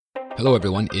Hello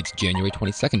everyone, it's January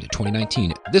 22nd,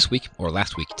 2019. This week, or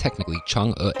last week technically,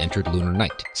 Chang'e entered lunar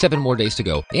night. 7 more days to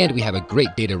go, and we have a great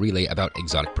data relay about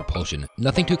exotic propulsion.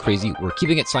 Nothing too crazy, we're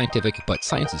keeping it scientific, but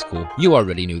science is cool. You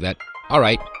already knew that.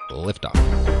 Alright, lift off.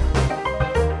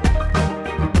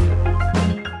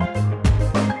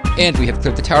 And we have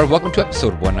cleared the tower. Welcome to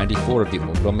episode 194 of the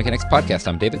Orbital Mechanics Podcast.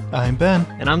 I'm David. I'm Ben.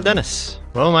 And I'm Dennis.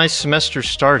 Well, my semester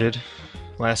started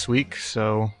last week,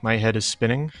 so my head is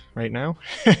spinning right now.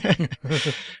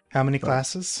 How many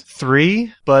classes?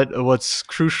 3, but what's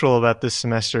crucial about this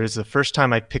semester is the first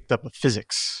time I picked up a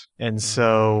physics. And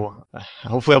so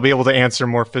hopefully I'll be able to answer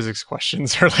more physics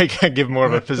questions or give more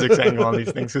of a physics angle on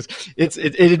these things. Because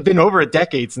it had been over a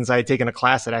decade since I had taken a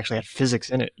class that actually had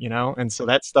physics in it, And so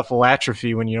that stuff will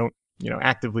atrophy when you don't,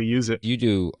 actively use it. You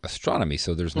do astronomy,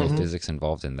 so there's no physics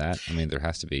involved in that. I mean, there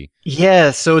has to be. Yeah,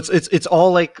 so it's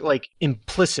all like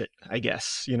implicit, I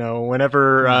guess.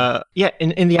 Whenever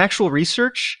in the actual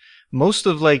research, most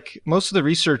of the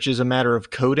research is a matter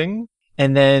of coding.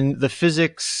 And then the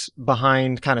physics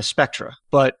behind kind of spectra.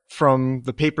 But from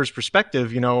the paper's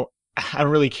perspective, I don't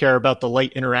really care about the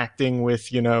light interacting with,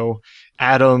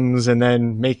 atoms and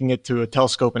then making it to a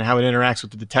telescope and how it interacts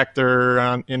with the detector,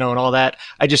 and all that.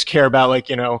 I just care about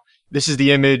this is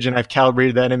the image and I've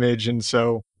calibrated that image. And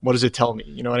so what does it tell me?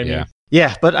 You know what I mean?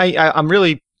 Yeah. But I'm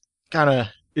really kind of,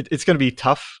 it's going to be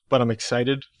tough, but I'm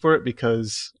excited for it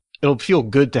because it'll feel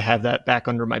good to have that back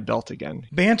under my belt again.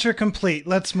 Banter complete.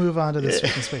 Let's move on to this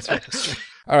week in spaceflight history.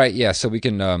 All right, yeah, so we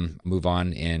can move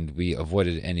on, and we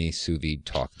avoided any sous vide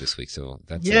talk this week, so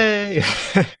that's Yay!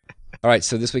 All right,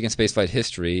 so this week in spaceflight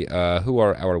history, who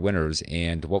are our winners,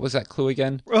 and what was that clue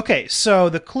again? Okay, so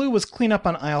the clue was clean up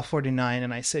on aisle 49,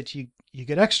 and I said you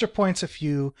get extra points if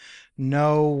you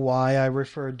know why I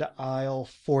referred to aisle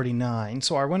 49.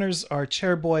 So our winners are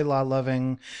Chairboy Law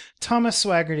Loving, Thomas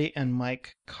Swaggerty, and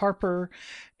Mike Carper.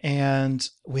 And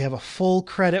we have a full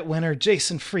credit winner,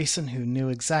 Jason Friesen, who knew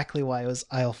exactly why it was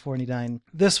aisle 49.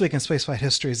 This week in spaceflight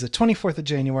history is the 24th of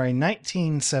January,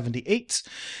 1978.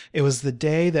 It was the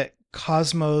day that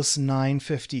Cosmos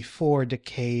 954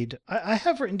 decayed. I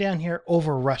have written down here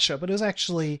over Russia, but it was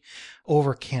actually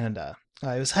over Canada.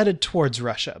 It was headed towards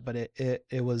Russia, but it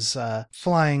was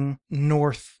flying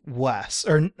northwest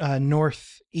or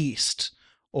northeast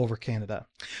over Canada.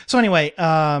 So anyway,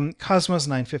 Cosmos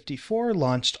 954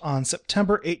 launched on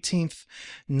September 18th,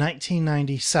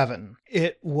 1997.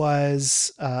 It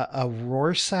was a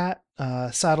Rorschach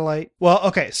satellite. Well,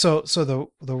 okay, so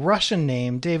the Russian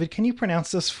name, David, can you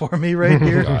pronounce this for me right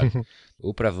here? God.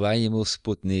 Upravляемый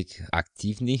спутник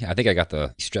активный. I think I got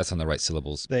the stress on the right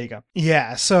syllables. There you go.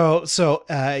 Yeah, so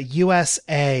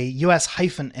USA,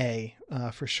 US-A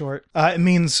for short. It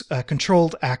means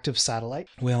controlled active satellite.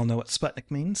 We all know what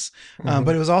Sputnik means.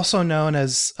 But it was also known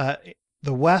as,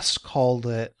 the West called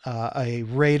it a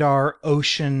radar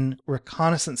ocean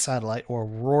reconnaissance satellite, or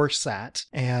RORSAT.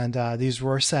 And these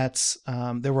RORSATs,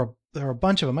 there were a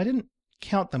bunch of them. I didn't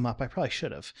count them up. I probably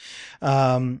should have.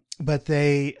 But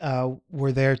they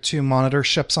were there to monitor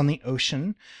ships on the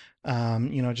ocean,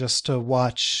 just to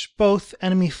watch both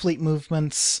enemy fleet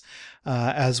movements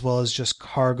as well as just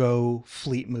cargo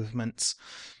fleet movements.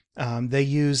 They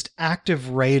used active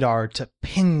radar to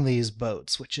ping these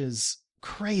boats, which is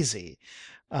crazy.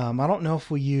 I don't know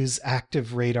if we use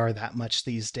active radar that much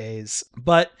these days,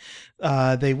 but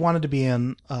they wanted to be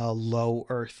in a low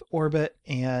Earth orbit,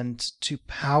 and to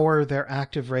power their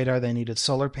active radar, they needed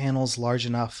solar panels large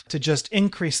enough to just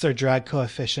increase their drag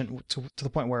coefficient to the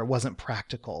point where it wasn't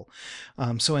practical.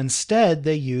 So instead,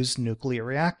 they used nuclear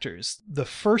reactors. The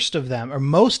first of them, or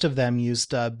most of them,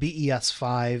 used a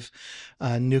BES-5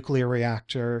 nuclear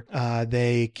reactor.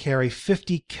 They carry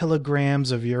 50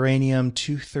 kilograms of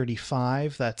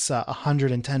uranium-235. That's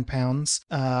 110 pounds.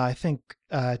 I think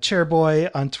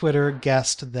Chairboy on Twitter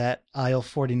guessed that aisle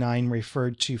 49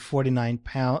 referred to 49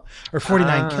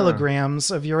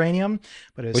 kilograms of uranium,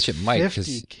 but it was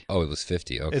 50. It was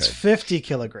 50. Okay, it's 50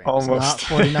 kilograms, almost not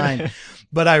 49.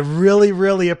 But I really,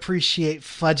 really appreciate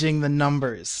fudging the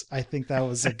numbers. I think that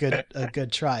was a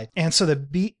good try. And so the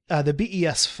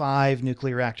BES-5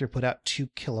 nuclear reactor put out 2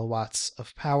 kilowatts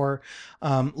of power.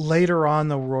 Later on,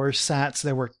 the Rorsats,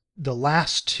 there were the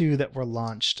last 2 that were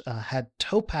launched had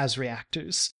Topaz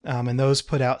reactors, and those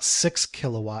put out 6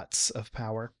 kilowatts of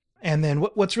power. And then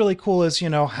what's really cool is,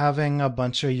 having a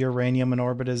bunch of uranium in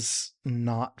orbit is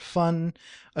not fun,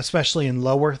 especially in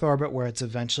low Earth orbit where it's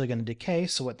eventually going to decay.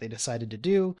 So what they decided to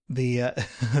do, the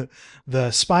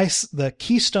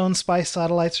Keystone Spice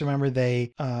satellites, remember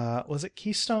was it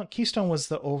Keystone? Keystone was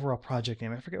the overall project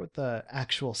name. I forget what the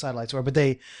actual satellites were, but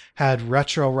they had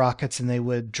retro rockets and they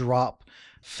would drop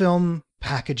film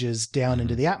packages down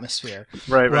into the atmosphere.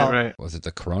 Right. Was it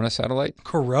the Corona satellite?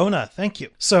 Corona, thank you.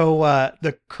 So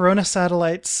the Corona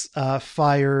satellites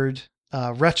fired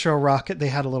retro rocket. They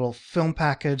had a little film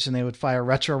package, and they would fire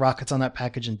retro rockets on that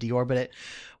package and deorbit it.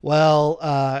 Well,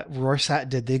 Rorschach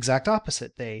did the exact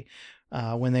opposite. They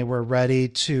when they were ready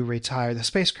to retire the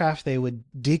spacecraft, they would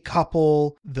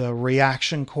decouple the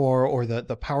reaction core or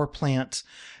the power plant,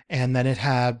 and then it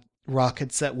had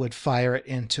rockets that would fire it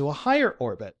into a higher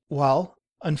orbit. Well,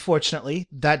 unfortunately,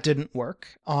 that didn't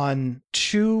work on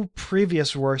 2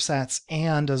 previous Rorsats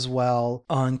and as well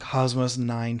on Cosmos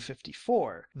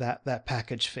 954. That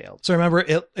package failed. So remember,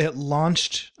 it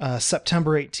launched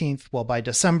September 18th. Well, by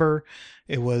December,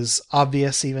 it was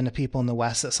obvious even to people in the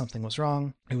West that something was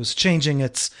wrong. It was changing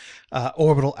its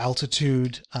orbital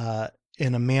altitude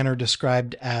in a manner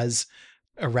described as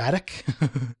erratic.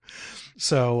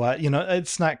 So,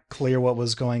 it's not clear what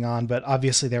was going on, but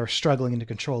obviously they were struggling to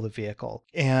control the vehicle.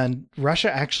 And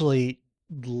Russia actually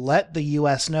let the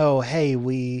U.S. know, hey,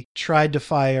 we tried to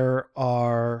fire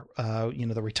our,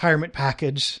 the retirement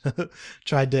package,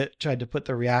 tried to put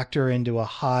the reactor into a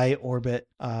high orbit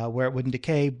where it wouldn't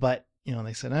decay, but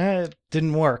they said, it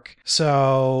didn't work.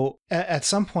 So at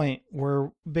some point,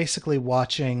 we're basically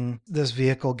watching this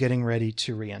vehicle getting ready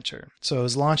to re-enter. So it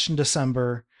was launched in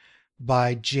December.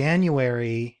 By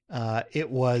January,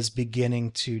 it was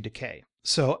beginning to decay.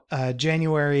 So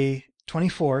January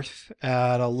 24th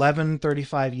at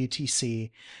 11:35 UTC,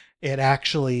 it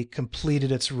actually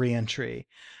completed its reentry.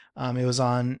 It was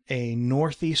on a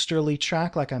northeasterly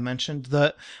track, like I mentioned.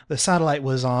 The satellite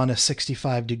was on a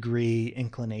 65-degree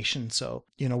inclination. So,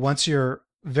 once you're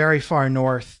very far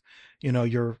north,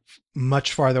 you're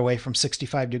much farther away from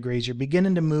 65 degrees. You're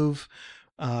beginning to move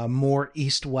more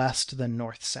east-west than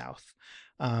north-south.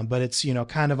 But it's,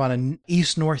 kind of on an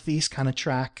east-northeast kind of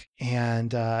track,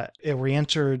 and it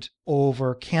re-entered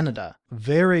over Canada,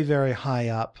 very, very high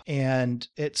up, and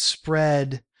it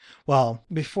spread. Well,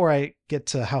 before I get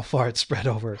to how far it spread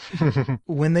over,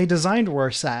 when they designed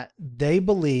Warsat, they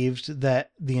believed that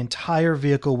the entire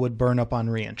vehicle would burn up on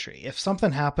re-entry. If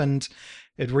something happened,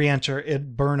 it'd re-enter,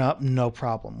 it'd burn up, no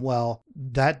problem. Well,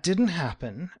 that didn't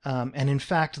happen. And in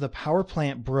fact, the power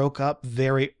plant broke up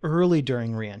very early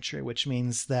during re-entry, which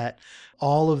means that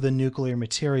all of the nuclear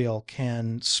material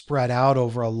can spread out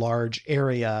over a large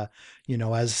area,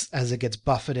 as it gets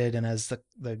buffeted and as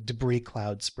the debris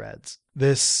cloud spreads.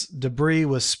 This debris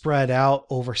was spread out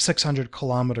over 600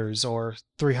 kilometers or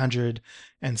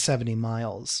 370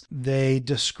 miles. They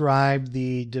described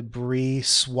the debris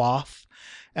swath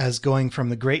as going from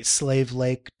the Great Slave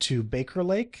Lake to Baker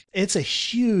Lake. It's a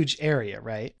huge area,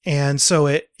 right? And so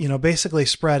it, basically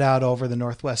spread out over the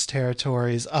Northwest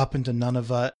Territories up into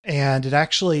Nunavut. And it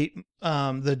actually,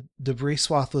 the debris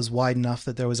swath was wide enough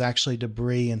that there was actually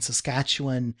debris in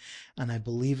Saskatchewan and I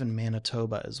believe in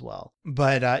Manitoba as well.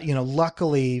 But,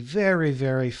 luckily very,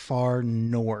 very far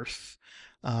north.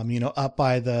 Up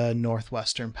by the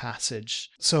Northwestern Passage.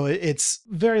 So it's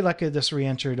very lucky this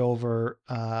re-entered over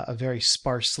a very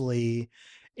sparsely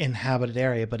inhabited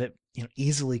area, but it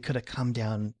easily could have come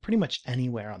down pretty much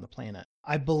anywhere on the planet.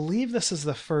 I believe this is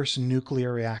the first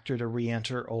nuclear reactor to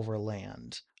re-enter over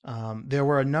land. There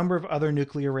were a number of other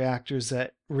nuclear reactors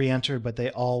that re-entered, but they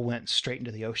all went straight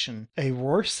into the ocean. A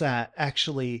Rorsat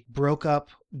actually broke up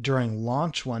during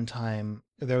launch one time.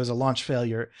 There was a launch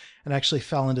failure and actually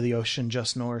fell into the ocean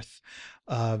just north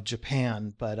of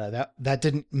Japan, but that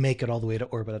didn't make it all the way to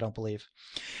orbit, I don't believe.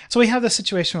 So we have this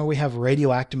situation where we have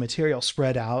radioactive material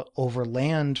spread out over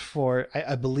land for,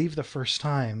 I believe, the first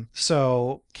time.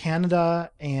 So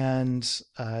Canada and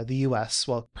the U.S.,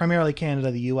 well, primarily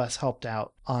Canada, the U.S. helped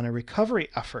out on a recovery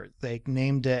effort. They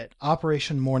named it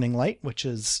Operation Morning Light, which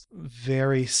is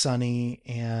very sunny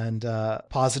and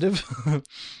positive.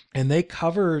 And they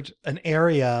covered an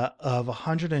area of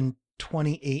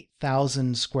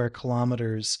 128,000 square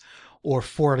kilometers or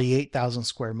 48,000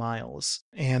 square miles.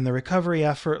 And the recovery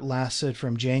effort lasted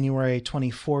from January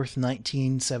 24th,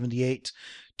 1978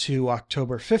 to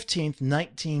October 15th,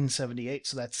 1978.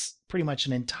 So that's pretty much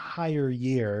an entire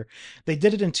year. They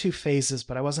did it in 2 phases,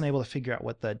 but I wasn't able to figure out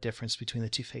what the difference between the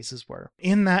 2 phases were.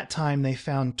 In that time, they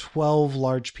found 12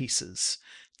 large pieces.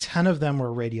 10 of them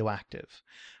were radioactive.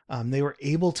 They were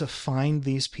able to find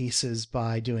these pieces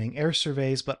by doing air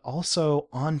surveys, but also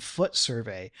on foot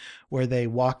survey, where they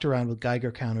walked around with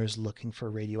Geiger counters looking for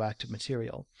radioactive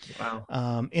material.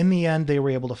 Wow. In the end, they were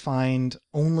able to find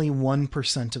only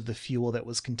 1% of the fuel that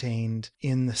was contained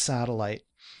in the satellite.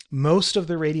 Most of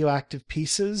the radioactive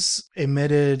pieces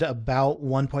emitted about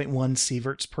 1.1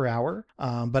 sieverts per hour,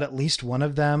 but at least one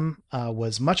of them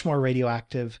was much more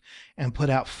radioactive and put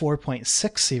out 4.6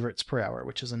 sieverts per hour,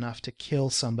 which is enough to kill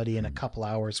somebody in a couple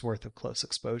hours worth of close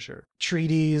exposure.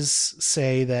 Treaties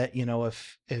say that,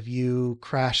 if you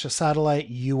crash a satellite,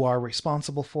 you are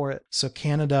responsible for it. So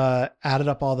Canada added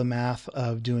up all the math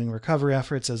of doing recovery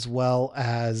efforts as well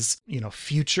as,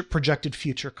 projected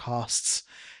future costs,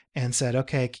 and said,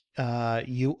 okay,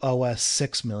 you owe us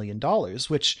 $6 million,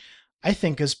 which I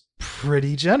think is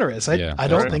pretty generous. I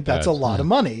don't think that's a lot of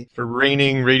money. For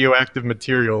raining radioactive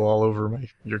material all over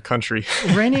your country.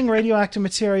 Raining radioactive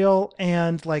material,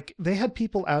 and they had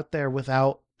people out there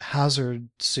without hazard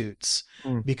suits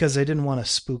because they didn't want to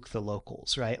spook the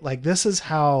locals, right? This is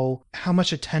how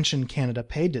much attention Canada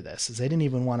paid to this, is they didn't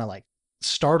even want to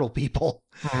startle people.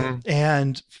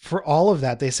 And for all of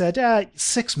that, they said,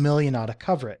 $6 million ought to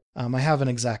cover it. I have an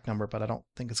exact number, but I don't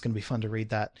think it's going to be fun to read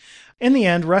that. In the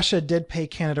end, Russia did pay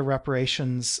Canada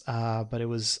reparations, but it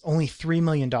was only $3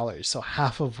 million. So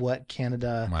half of what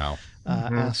Canada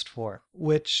asked for,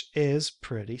 which is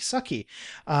pretty sucky.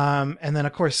 And then,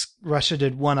 of course, Russia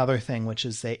did one other thing, which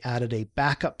is they added a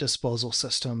backup disposal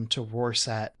system to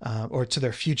Roarsat, or to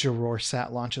their future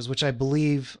Roarsat launches, which I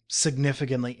believe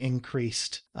significantly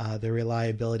increased the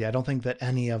reliability. I don't think that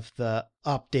any of the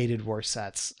updated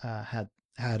Roarsats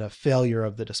had a failure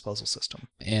of the disposal system.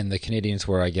 And the Canadians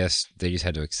were, I guess, they just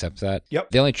had to accept that. Yep.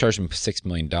 They only charged them $6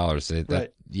 million.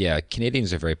 Right. Yeah,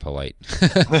 Canadians are very polite.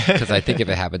 Because I think if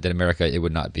it happened in America, it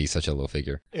would not be such a low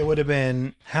figure. It would have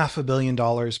been $500 million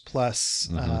plus,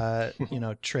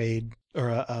 trade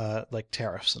or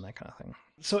tariffs and that kind of thing.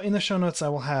 So in the show notes, I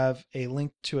will have a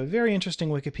link to a very interesting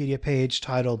Wikipedia page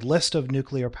titled List of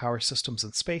Nuclear Power Systems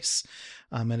in Space.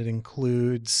 And it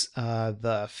includes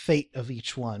the fate of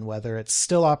each one, whether it's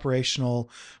still operational,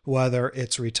 whether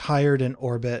it's retired in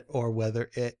orbit, or whether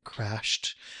it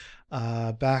crashed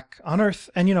back on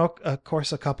Earth. And, of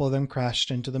course, a couple of them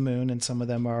crashed into the moon and some of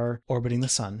them are orbiting the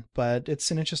sun. But it's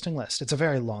an interesting list. It's a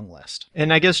very long list.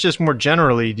 And I guess just more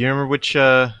generally, do you remember which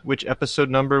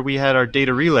episode number we had our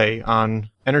data relay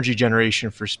on energy generation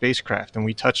for spacecraft? And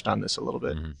we touched on this a little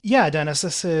bit. Yeah, Dennis,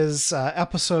 this is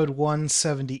episode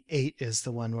 178 is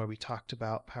the one where we talked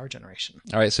about power generation.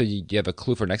 All right, so do you have a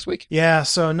clue for next week? Yeah,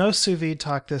 so no sous vide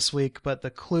talk this week, but the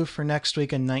clue for next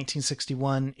week in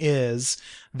 1961 is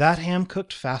that ham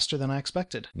cooked faster than I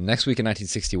expected. Next week in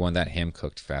 1961, that ham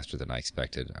cooked faster than I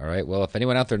expected. All right, well, if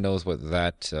anyone out there knows what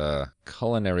that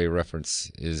culinary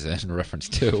reference is in reference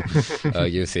to,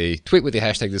 you say tweet with the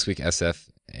hashtag ThisWeekSF,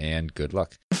 and good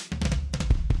luck.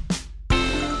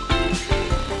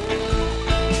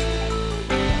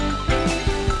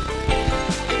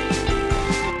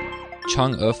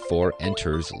 Chang'e 4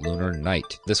 enters lunar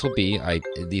night. This will be, at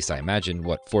least I imagine,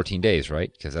 14 days,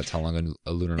 right? Because that's how long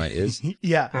a lunar night is.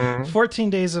 Yeah, 14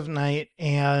 days of night.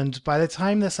 And by the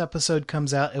time this episode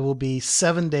comes out, it will be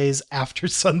 7 days after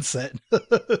sunset.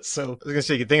 So I was going to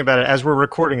say, you think about it, as we're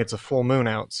recording, it's a full moon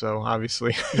out. So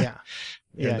obviously. Yeah.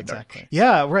 Yeah, exactly.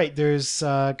 Yeah, right. There's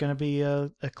going to be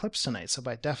a eclipse tonight. So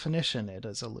by definition, it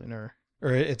is a lunar,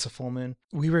 or it's a full moon.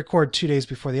 We record 2 days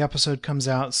before the episode comes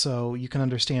out, so you can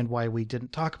understand why we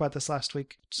didn't talk about this last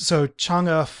week. So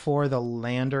Chang'e, for the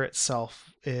lander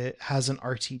itself, it has an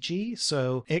RTG,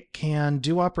 so it can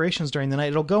do operations during the night.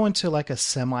 It'll go into a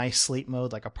semi-sleep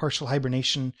mode, like a partial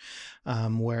hibernation,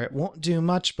 where it won't do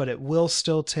much, but it will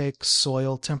still take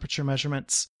soil temperature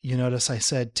measurements. You notice I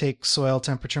said take soil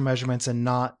temperature measurements and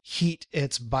not heat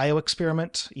its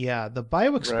bioexperiment. Yeah, the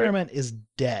bioexperiment is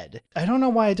dead. I don't know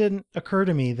why it didn't occur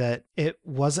to me that it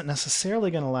wasn't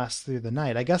necessarily going to last through the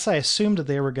night. I guess I assumed that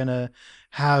they were going to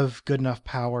have good enough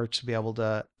power to be able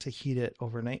to heat it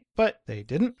overnight, but they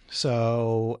didn't.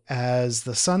 So as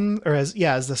the sun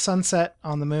set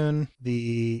on the moon,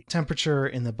 the temperature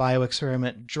in the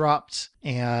bioexperiment dropped,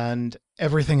 and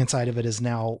everything inside of it is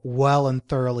now well and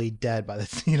thoroughly dead by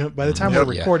the time we're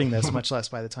recording this, much less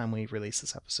by the time we release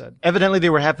this episode. Evidently, they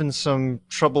were having some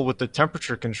trouble with the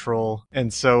temperature control,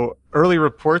 and so early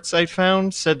reports I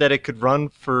found said that it could run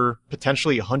for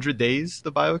potentially 100 days,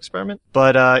 the bioexperiment,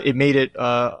 but it made it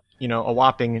a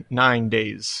whopping 9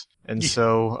 days. And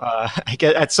so I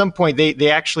guess at some point they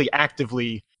actually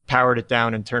actively powered it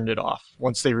down and turned it off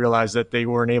once they realized that they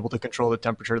weren't able to control the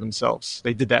temperature themselves.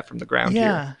 They did that from the ground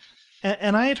here.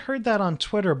 And I had heard that on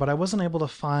Twitter, but I wasn't able to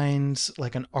find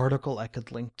an article I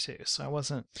could link to, so I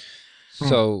wasn't.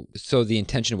 So the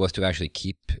intention was to actually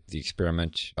keep the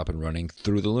experiment up and running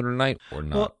through the lunar night, or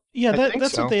not? Well, Yeah, I think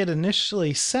that's so. what they had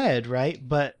initially said, right?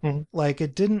 But Mhm. like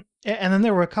it didn't. And then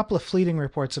there were a couple of fleeting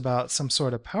reports about some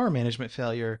sort of power management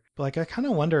failure. But like I kind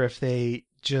of wonder if they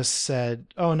just said,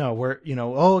 "Oh no, we're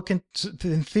it can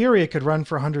in theory it could run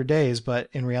for 100 days," but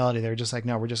in reality they're just like,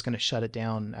 "No, we're just going to shut it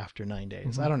down after 9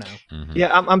 days." I Mhm. don't know. Mhm. Yeah,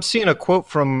 I'm seeing a quote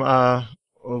from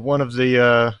one of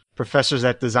the professors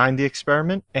that designed the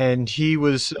experiment, and he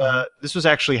was this was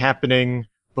actually happening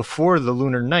before the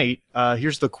lunar night.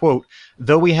 Here's the quote: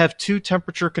 "Though we have two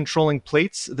temperature controlling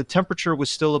plates, the temperature was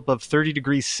still above 30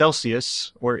 degrees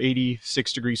Celsius or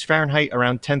 86 degrees Fahrenheit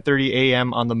around 10:30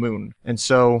 a.m. on the moon." And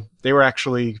so they were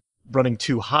actually running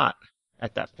too hot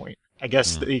at that point. I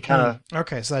guess they kind of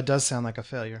Okay, so that does sound like a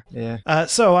failure. yeah.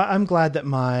 So I'm glad that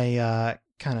my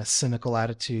kind of cynical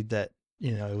attitude that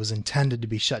it was intended to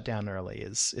be shut down early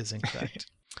is incorrect.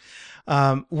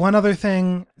 One other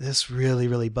thing, this really,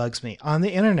 really bugs me. On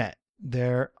the internet,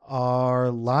 there are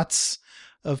lots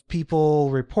of people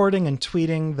reporting and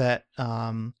tweeting that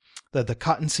that the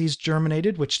cottonseeds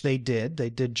germinated, which they did. They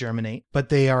did germinate, but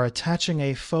they are attaching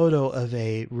a photo of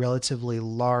a relatively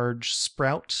large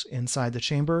sprout inside the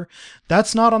chamber.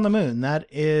 That's not on the moon. That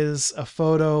is a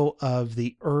photo of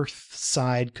the Earth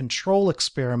side control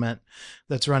experiment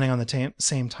that's running on the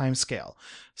same time scale.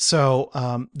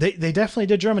 So they definitely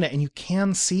did germinate, and you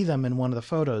can see them in one of the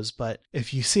photos. But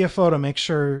if you see a photo, make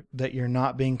sure that you're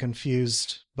not being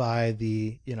confused by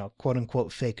the quote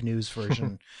unquote fake news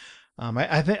version.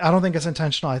 I don't think it's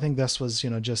intentional. I think this was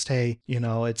just, hey,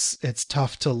 it's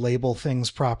tough to label things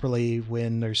properly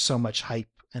when there's so much hype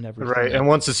and everything. Right, and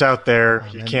once it's out there,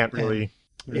 you and- can't really.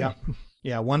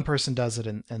 Yeah, one person does it,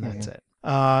 and that's it.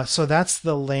 So that's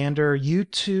the lander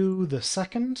U2 the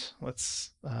second. Let's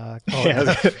call it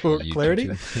that for clarity.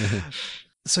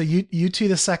 So U2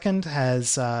 the second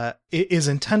has it is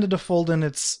intended to fold in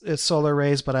its solar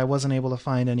arrays, but I wasn't able to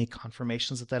find any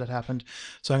confirmations that had happened.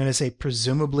 So I'm going to say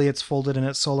presumably it's folded in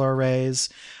its solar arrays,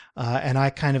 and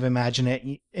I kind of imagine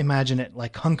it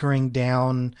like hunkering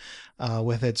down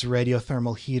with its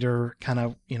radiothermal heater, kind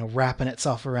of wrapping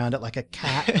itself around it like a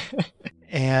cat.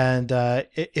 And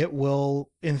it will,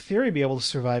 in theory, be able to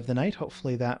survive the night.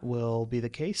 Hopefully that will be the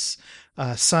case.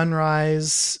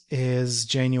 Sunrise is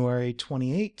January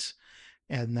 28th,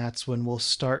 and that's when we'll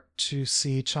start to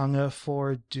see Chang'e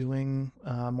for doing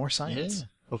more science. Yeah.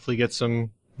 Hopefully get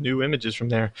some new images from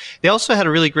there. They also had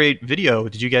a really great video.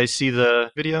 Did you guys see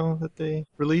the video that they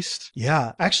released?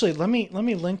 Yeah, actually, let me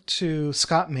link to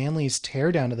Scott Manley's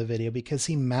teardown of the video, because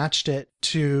he matched it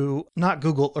to not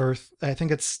Google Earth. I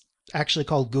think it's actually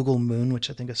called Google Moon, which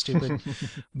I think is stupid,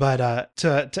 but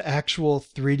to actual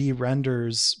 3D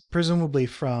renders, presumably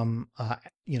from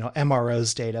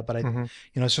MRO's data, but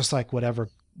it's just like whatever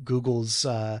Google's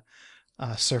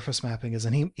surface mapping is,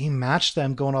 and he matched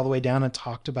them going all the way down and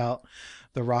talked about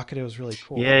the rocket. It was really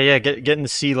cool. Yeah, getting to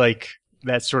see like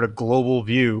that sort of global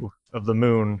view of the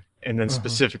moon, and then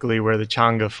specifically where the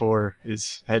Chang'e 4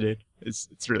 is headed.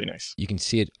 It's really nice. You can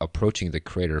see it approaching the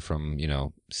crater from,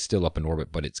 still up in orbit,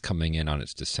 but it's coming in on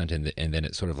its descent, and then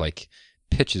it sort of like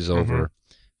pitches over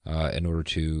in order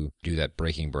to do that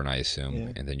braking burn, I assume.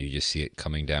 Yeah. And then you just see it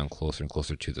coming down closer and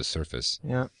closer to the surface.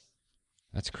 Yeah.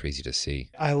 That's crazy to see.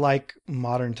 I like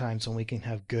modern times when we can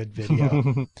have good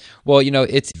video. Well,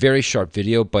 it's very sharp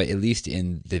video, but at least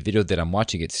in the video that I'm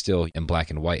watching, it's still in black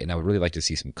and white, and I would really like to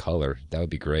see some color. That would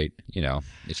be great.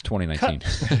 It's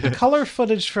 2019. Color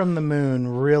footage from the moon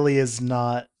really is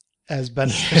not as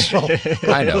beneficial.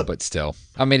 I know, but still.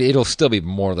 I mean, it'll still be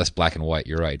more or less black and white,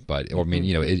 you're right. But,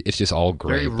 it's just all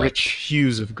gray. Very rich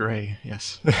hues of gray,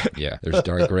 yes. Yeah, there's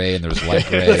dark gray and there's light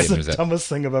gray. That's and there's the dumbest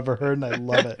thing I've ever heard, and I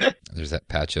love it. There's that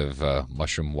patch of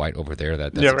mushroom white over there.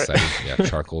 That's Yeah, right. exciting. Yeah,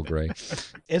 charcoal gray.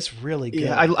 It's really good.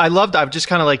 Yeah, I loved. I'm just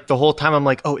kind of like the whole time. I'm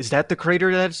like, oh, is that the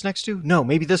crater that it's next to? No,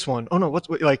 maybe this one. Oh no, what's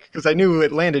like? Because I knew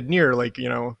it landed near like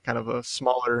kind of a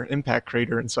smaller impact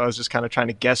crater, and so I was just kind of trying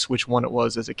to guess which one it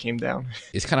was as it came down.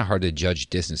 It's kind of hard to judge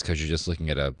distance because you're just looking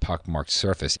at a pockmarked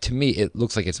surface. To me, it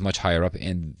looks like it's much higher up,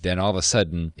 and then all of a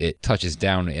sudden it touches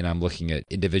down, and I'm looking at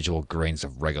individual grains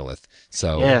of regolith.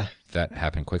 So Yeah. that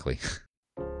happened quickly.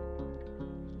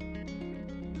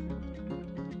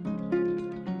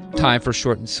 Time for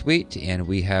short and sweet, and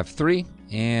we have 3.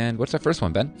 And what's our first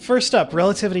one, Ben? First up,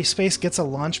 Relativity Space gets a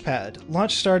launch pad.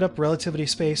 Launch startup Relativity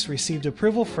Space received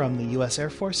approval from the U.S. Air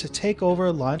Force to take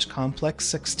over Launch Complex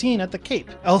 16 at the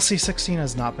Cape. LC-16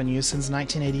 has not been used since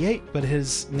 1988, but it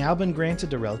has now been granted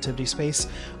to Relativity Space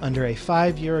under a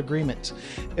 5-year agreement.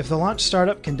 If the launch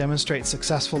startup can demonstrate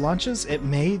successful launches, it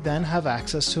may then have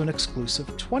access to an exclusive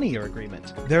 20-year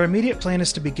agreement. Their immediate plan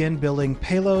is to begin building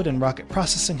payload and rocket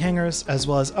processing hangars, as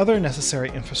well as other necessary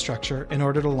infrastructure in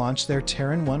order to launch their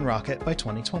Terran 1 rocket by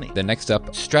 2020. Then next up,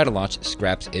 Stratolaunch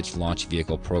scraps its launch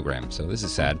vehicle program. So this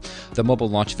is sad. The mobile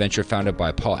launch venture founded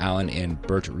by Paul Allen and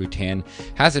Bert Rutan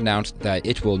has announced that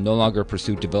it will no longer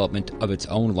pursue development of its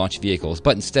own launch vehicles,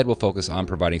 but instead will focus on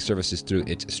providing services through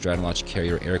its Stratolaunch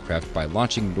carrier aircraft by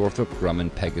launching Northrop Grumman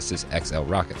Pegasus XL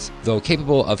rockets. Though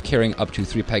capable of carrying up to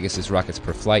 3 Pegasus rockets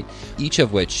per flight, each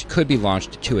of which could be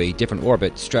launched to a different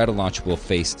orbit, Stratolaunch will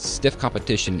face stiff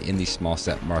competition in the small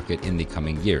sat market in the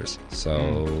coming years. So,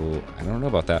 I don't know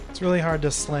about that. It's really hard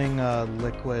to sling a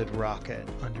liquid rocket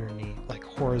underneath, like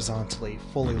horizontally,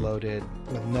 fully loaded,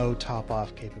 with no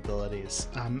top-off capabilities.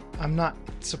 I'm not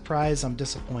surprised, I'm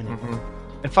disappointed.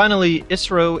 And finally,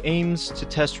 ISRO aims to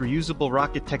test reusable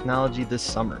rocket technology this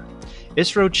summer.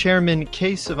 ISRO Chairman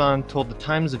K. Sivan told the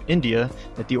Times of India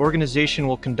that the organization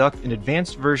will conduct an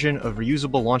advanced version of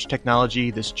reusable launch technology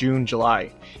this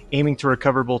June-July, aiming to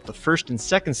recover both the first and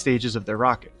second stages of their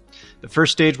rocket. The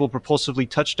first stage will propulsively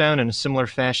touch down in a similar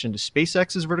fashion to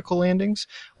SpaceX's vertical landings,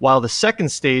 while the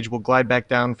second stage will glide back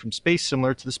down from space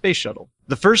similar to the space shuttle.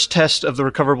 The first test of the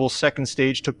recoverable second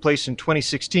stage took place in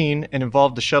 2016 and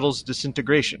involved the shuttle's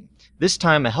disintegration. This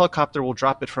time, a helicopter will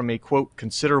drop it from a, quote,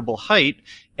 considerable height,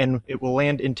 and it will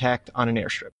land intact on an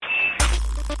airstrip.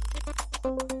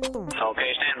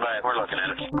 Okay, stand by. We're looking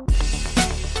at it.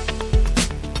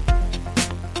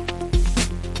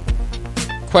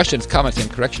 Questions, comments,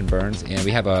 and correction burns, and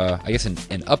we have an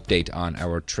update on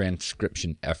our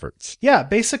transcription efforts. Yeah,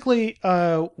 basically,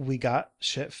 we got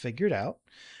shit figured out.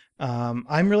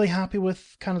 I'm really happy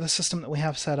with kind of the system that we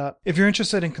have set up. If you're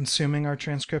interested in consuming our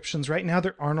transcriptions, right now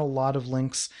there aren't a lot of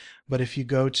links, but if you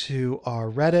go to our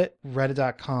Reddit,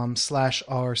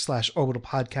 reddit.com/r/orbital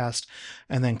podcast,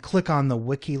 and then click on the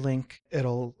wiki link,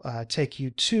 it'll take you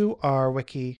to our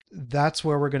wiki. That's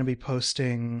where we're going to be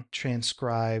posting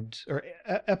transcribed or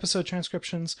episode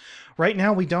transcriptions. Right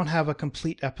now, we don't have a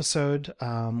complete episode.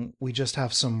 We just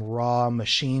have some raw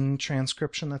machine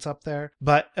transcription that's up there,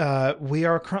 but we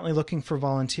are currently looking for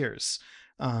volunteers.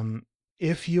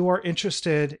 If you are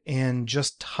interested in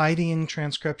just tidying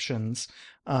transcriptions,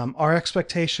 our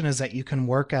expectation is that you can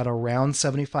work at around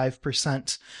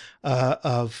 75%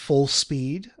 of full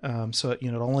speed. So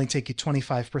it'll only take you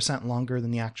 25% longer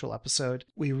than the actual episode.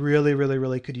 We really, really,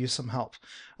 really could use some help.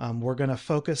 We're going to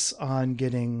focus on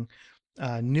getting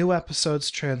new episodes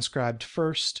transcribed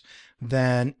first,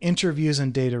 then interviews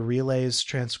and data relays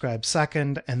transcribed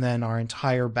second, and then our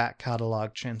entire back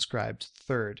catalog transcribed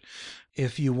third.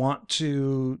 If you want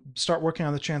to start working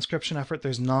on the transcription effort,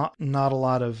 there's not a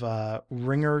lot of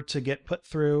ringer to get put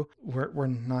through. We're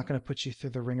not going to put you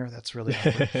through the ringer. That's really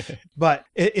hard. But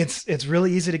it's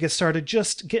really easy to get started.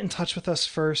 Just get in touch with us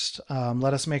first.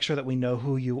 Let us make sure that we know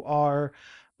who you are.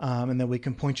 And then we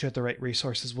can point you at the right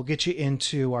resources. We'll get you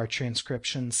into our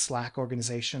transcription Slack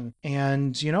organization.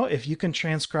 And, if you can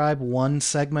transcribe one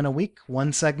segment a week,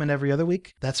 one segment every other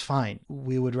week, that's fine.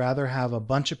 We would rather have a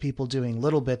bunch of people doing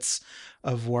little bits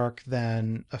of work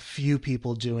than a few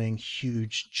people doing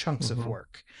huge chunks of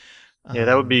work. Yeah,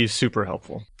 that would be super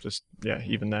helpful.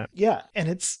 Even that. Yeah, and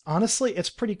it's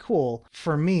pretty cool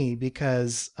for me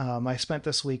because I spent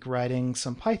this week writing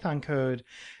some Python code,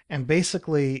 and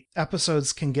basically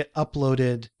episodes can get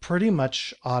uploaded pretty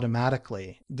much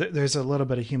automatically. There's a little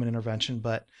bit of human intervention,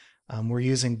 but we're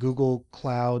using Google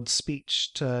Cloud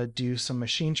Speech to do some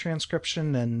machine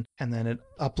transcription, and then it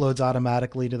uploads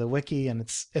automatically to the wiki, and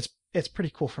it's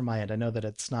pretty cool from my end. I know that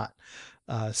it's not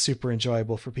super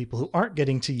enjoyable for people who aren't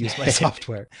getting to use my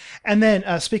software. And then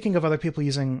speaking of other people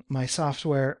using my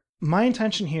software, my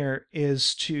intention here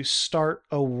is to start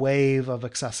a wave of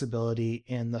accessibility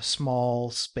in the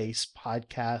small space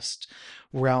podcast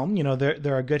realm.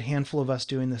 There are a good handful of us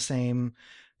doing the same,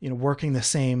 working the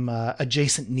same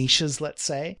adjacent niches, let's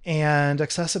say. And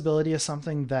accessibility is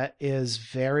something that is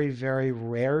very, very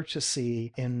rare to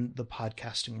see in the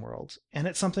podcasting world. And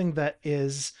it's something that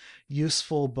is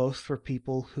useful both for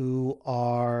people who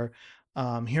are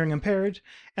hearing impaired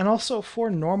and also for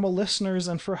normal listeners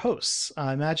and for hosts.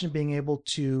 Imagine being able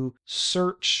to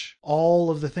search all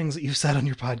of the things that you've said on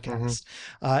your podcast.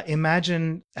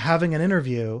 Imagine having an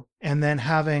interview and then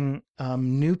having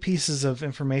new pieces of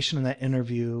information in that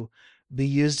interview be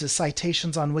used as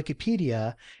citations on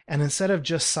Wikipedia. And instead of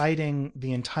just citing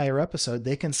the entire episode,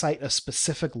 they can cite a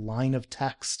specific line of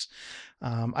text.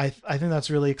 I think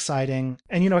that's really exciting.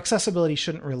 And, accessibility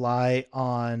shouldn't rely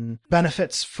on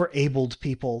benefits for abled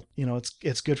people.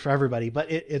 It's good for everybody, but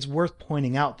it's worth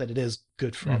pointing out that it is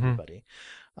good for everybody.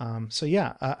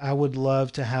 I would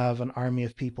love to have an army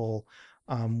of people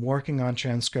working on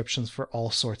transcriptions for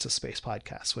all sorts of space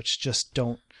podcasts, which just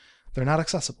don't they're not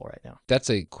accessible right now. That's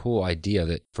a cool idea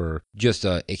that for just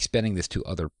expanding this to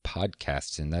other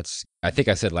podcasts. And that's, I think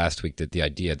I said last week that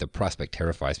the prospect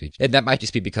terrifies me. And that might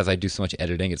just be because I do so much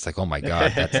editing. It's like, oh my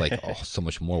God, that's like so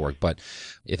much more work. But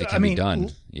if it can be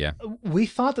done, yeah. We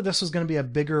thought that this was going to be a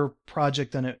bigger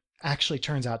project than it actually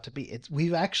turns out to be.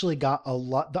 We've actually got a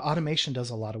lot, the automation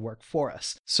does a lot of work for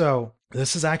us. So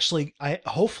this is actually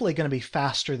hopefully going to be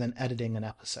faster than editing an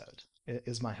episode,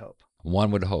 is my hope.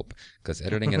 One would hope, because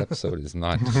editing an episode is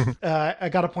not. I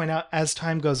got to point out, as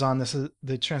time goes on,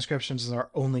 the transcriptions are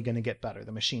only going to get better,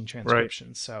 the machine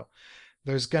transcriptions. Right. So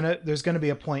there's gonna be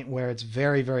a point where it's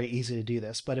very, very easy to do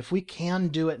this. But if we can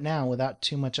do it now without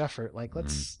too much effort, like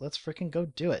let's freaking go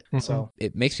do it. Mm-hmm. So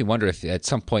it makes me wonder if at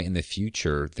some point in the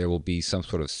future there will be some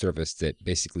sort of service that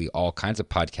basically all kinds of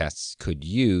podcasts could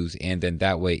use, and then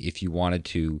that way, if you wanted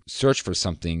to search for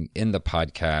something in the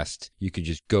podcast, you could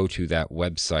just go to that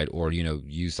website or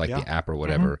use like the app or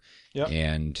whatever. Mm-hmm. Yep.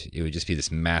 And it would just be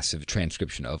this massive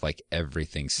transcription of like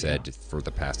everything said for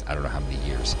the past, I don't know how many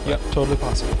years. Yep, totally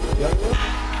possible. Yep.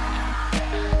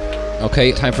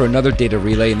 Okay, time for another data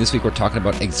relay, and this week we're talking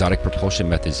about exotic propulsion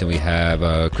methods, and we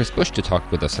have Chris Bush to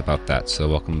talk with us about that. So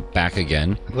welcome back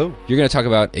again. Hello. You're going to talk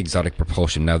about exotic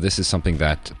propulsion. Now, this is something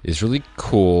that is really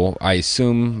cool. I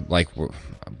assume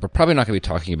we're probably not going to be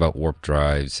talking about warp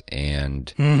drives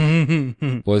and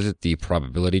was it the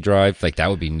probability drive? Like that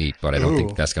would be neat, but I don't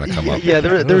think that's going to come up. Yeah,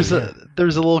 there's a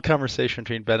little conversation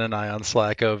between Ben and I on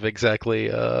Slack of exactly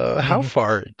how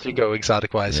far to go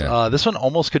exotic wise. Yeah. This one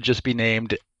almost could just be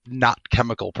named not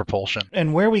chemical propulsion.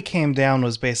 And where we came down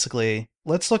was basically,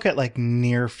 let's look at like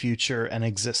near future and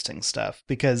existing stuff,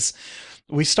 because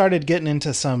we started getting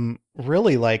into some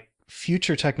really like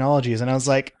future technologies, and I was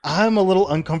like, I'm a little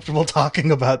uncomfortable talking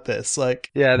about this.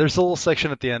 Like, yeah, there's a little section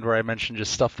at the end where I mentioned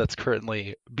just stuff that's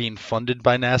currently being funded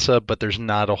by NASA, but there's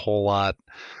not a whole lot.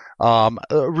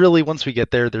 Really, once we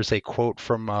get there, there's a quote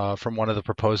from one of the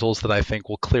proposals that I think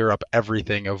will clear up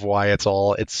everything of why it's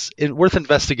worth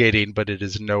investigating, but it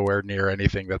is nowhere near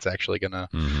anything that's actually going to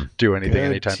do anything good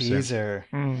anytime teaser.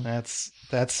 Soon.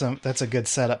 That's a good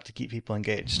setup to keep people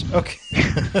engaged. Okay.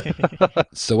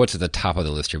 So what's at the top of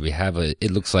the list here? We have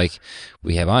it looks like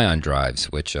we have ion drives,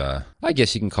 which I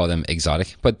guess you can call them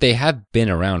exotic, but they have been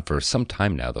around for some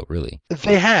time now, though. Really,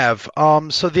 they have.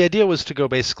 So the idea was to go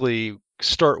basically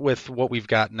start with what we've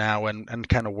got now and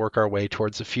kind of work our way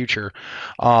towards the future.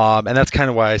 And that's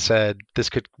kind of why I said this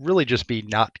could really just be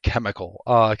not chemical,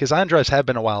 because ion drives have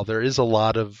been a while. There is a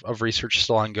lot of research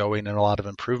still ongoing and a lot of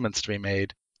improvements to be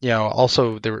made.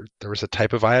 Also there was a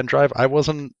type of ion drive I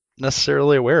wasn't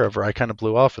necessarily aware of, or I kind of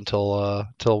blew off until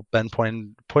Ben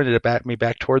pointed me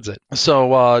back towards it.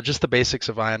 So just the basics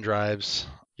of ion drives.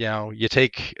 You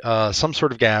take some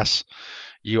sort of gas,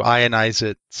 you ionize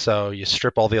it, so you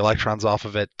strip all the electrons off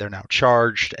of it. They're now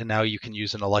charged, and now you can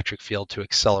use an electric field to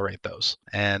accelerate those.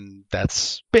 And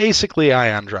that's basically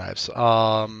ion drives.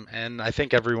 And I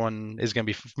think everyone is going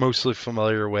to be mostly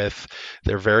familiar with,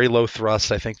 they're very low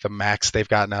thrust. I think the max they've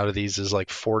gotten out of these is like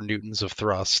 4 newtons of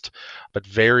thrust, but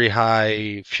very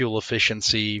high fuel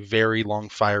efficiency, very long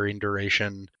firing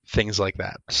duration, things like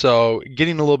that. So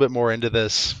getting a little bit more into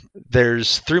this,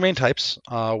 there's 3 main types.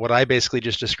 What I basically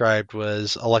just described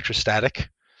was electrostatic.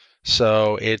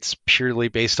 So it's purely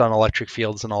based on electric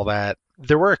fields and all that.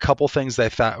 There were a couple things that I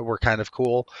thought were kind of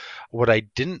cool. What I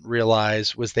didn't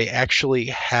realize was they actually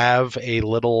have a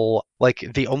little, like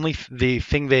the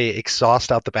thing they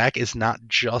exhaust out the back is not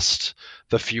just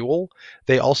the fuel.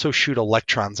 They also shoot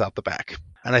electrons out the back.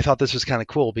 And I thought this was kind of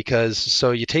cool because,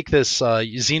 so you take this,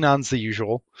 xenon's the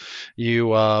usual,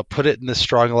 you put it in this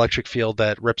strong electric field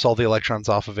that rips all the electrons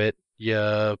off of it.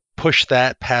 You push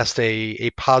that past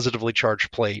a positively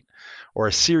charged plate or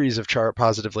a series of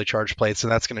positively charged plates,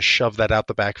 and that's going to shove that out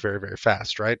the back very, very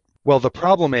fast, right? Well, the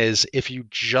problem is if you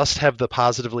just have the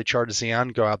positively charged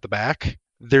xenon go out the back,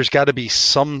 there's got to be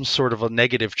some sort of a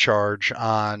negative charge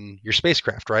on your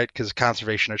spacecraft, right? Because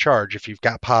conservation of charge. If you've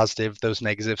got positive, those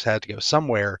negatives had to go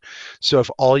somewhere. So if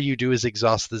all you do is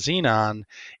exhaust the xenon,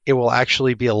 it will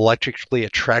actually be electrically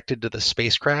attracted to the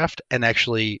spacecraft and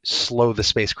actually slow the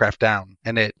spacecraft down,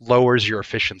 and it lowers your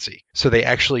efficiency. So they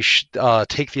actually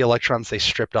take the electrons they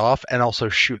stripped off and also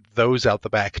shoot those out the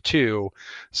back too,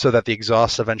 so that the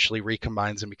exhaust eventually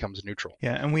recombines and becomes neutral.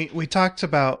 Yeah, and we talked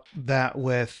about that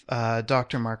with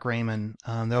Dr. Mark Raymond.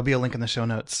 There'll be a link in the show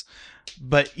notes.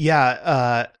 But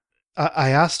yeah, I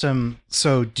asked him,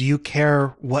 so do you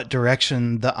care what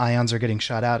direction the ions are getting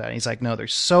shot out at? And he's like, no, they're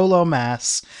so low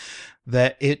mass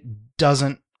that it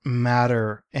doesn't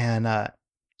matter. And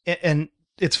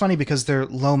it's funny because they're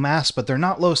low mass, but they're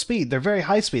not low speed. They're very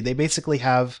high speed. They basically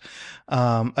have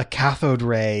a cathode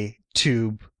ray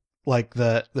tube, like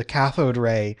the cathode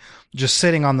ray, just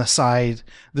sitting on the side.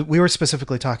 That we were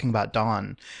specifically talking about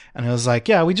Dawn, and it was like,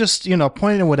 yeah, we just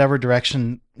pointed in whatever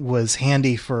direction was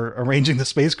handy for arranging the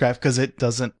spacecraft because it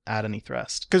doesn't add any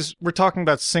thrust. Because we're talking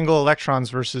about single electrons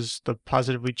versus the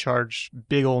positively charged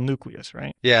big old nucleus,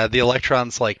 right? Yeah, the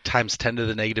electron's like times 10 to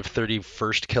the negative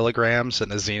 31st kilograms,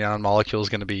 and the xenon molecule is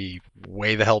going to be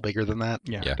way the hell bigger than that.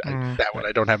 Yeah. That one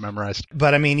I don't have memorized.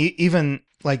 But I mean, even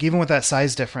with that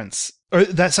size difference, or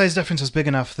that size difference is big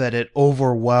enough that it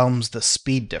overwhelms the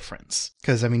speed difference.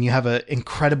 Because I mean, you have an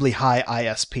incredibly high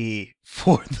ISP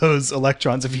for those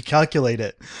electrons. If you calculate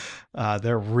it,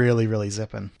 they're really, really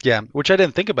zipping. Yeah, which I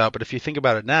didn't think about, but if you think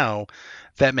about it now,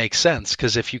 that makes sense.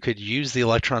 Because if you could use the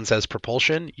electrons as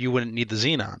propulsion, you wouldn't need the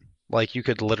xenon. Like you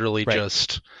could literally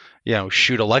just,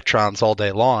 shoot electrons all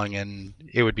day long, and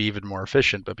it would be even more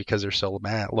efficient. But because they're so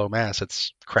low mass,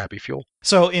 it's crappy fuel.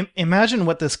 So imagine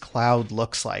what this cloud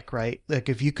looks like, right? Like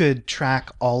if you could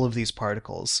track all of these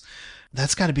particles,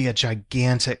 that's got to be a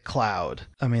gigantic cloud.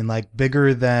 I mean, like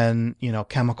bigger than,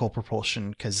 chemical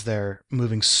propulsion because they're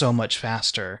moving so much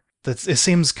faster. It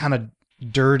seems kind of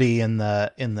dirty in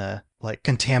the like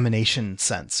contamination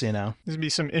sense, There's gonna be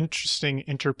some interesting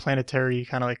interplanetary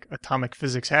kind of like atomic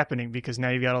physics happening because now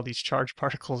you've got all these charged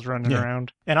particles running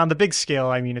around. And on the big scale,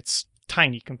 I mean, it's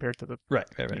tiny compared to the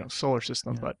solar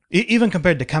system, but even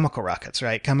compared to chemical rockets,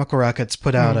 right? Chemical rockets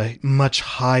put out a much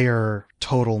higher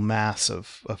total mass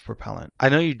of propellant. I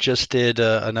know you just did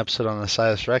an episode on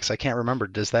OSIRIS-REx. I can't remember.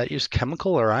 Does that use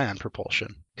chemical or ion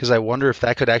propulsion? Because I wonder if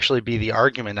that could actually be the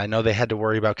argument. I know they had to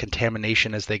worry about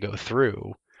contamination as they go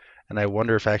through. And I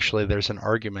wonder if actually there's an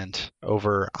argument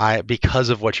over, because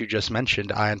of what you just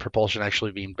mentioned, ion propulsion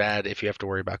actually being bad if you have to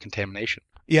worry about contamination.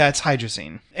 Yeah, it's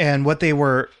hydrazine. And what they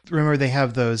were, remember they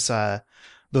have those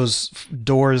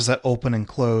doors that open and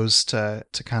close to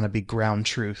kind of be ground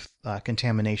truth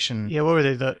contamination. Yeah, what were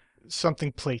they? The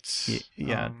something plates.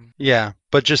 Yeah.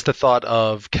 But just the thought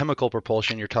of chemical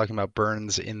propulsion, you're talking about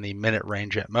burns in the minute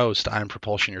range at most. Ion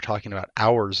propulsion, you're talking about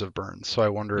hours of burns. So I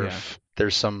wonder if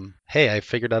there's some, hey, I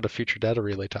figured out a future data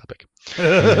relay topic.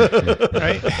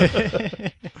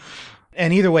 Right?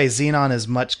 And either way, xenon is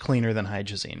much cleaner than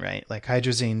hydrazine, right? Like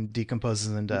hydrazine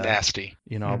decomposes into nasty,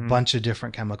 a bunch of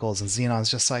different chemicals, and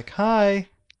xenon's just like, hi,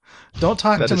 don't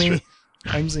talk to me. True.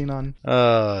 I'm xenon.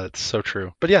 It's so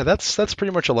true. But yeah, that's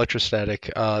pretty much electrostatic.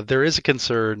 There is a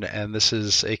concern, and this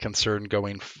is a concern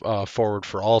going forward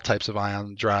for all types of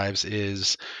ion drives,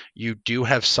 is you do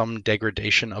have some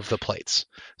degradation of the plates.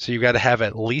 So you've got to have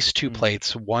at least two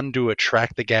plates, one to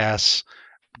attract the gas,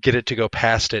 get it to go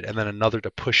past it, and then another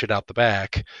to push it out the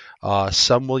back.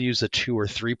 Some will use a 2 or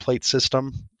 3 plate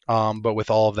system. But with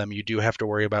all of them, you do have to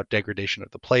worry about degradation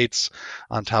of the plates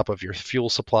on top of your fuel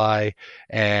supply.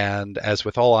 And as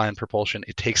with all ion propulsion,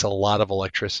 it takes a lot of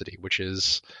electricity, which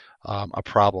is a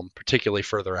problem, particularly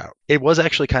further out. It was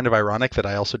actually kind of ironic that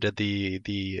I also did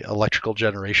the electrical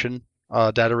generation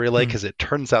data relay, because it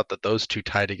turns out that those two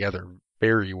tie together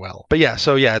very well. But yeah,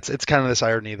 so yeah, it's kind of this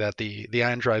irony that the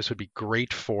ion drives would be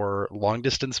great for long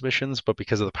distance missions, but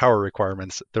because of the power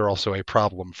requirements, they're also a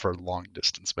problem for long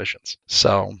distance missions.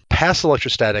 So past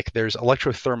electrostatic, there's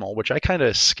electrothermal, which I kind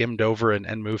of skimmed over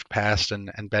and moved past,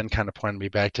 and Ben kind of pointed me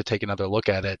back to take another look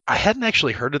at it. I hadn't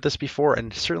actually heard of this before,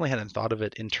 and certainly hadn't thought of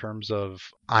it in terms of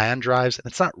ion drives. And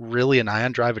it's not really an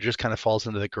ion drive, it just kind of falls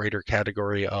into the greater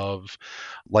category of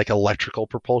like electrical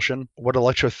propulsion. What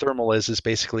electrothermal is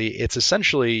basically, it's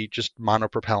essentially just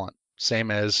monopropellant,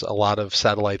 same as a lot of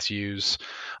satellites use.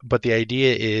 But the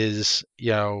idea is,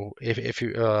 if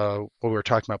you what we were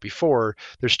talking about before,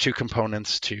 there's two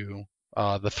components to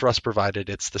the thrust provided.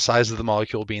 It's the size of the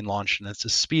molecule being launched, and it's the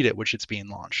speed at which it's being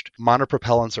launched.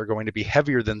 Monopropellants are going to be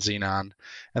heavier than xenon,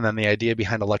 and then the idea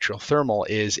behind electrothermal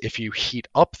is if you heat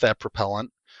up that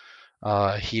propellant,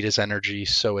 heat is energy,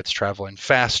 so it's traveling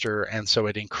faster, and so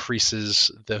it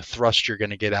increases the thrust you're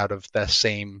going to get out of the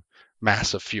same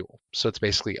mass of fuel. So it's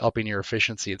basically upping your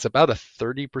efficiency. It's about a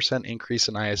 30% increase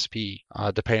in ISP,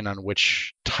 depending on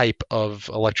which type of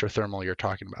electrothermal you're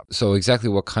talking about. So exactly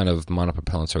what kind of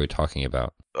monopropellants are we talking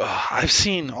about? I've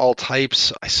seen all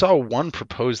types. I saw one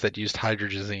proposed that used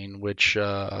hydrazine, which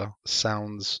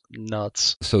sounds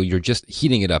nuts. So you're just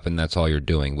heating it up, and that's all you're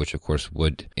doing, which of course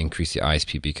would increase the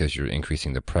ISP because you're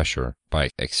increasing the pressure by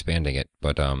expanding it.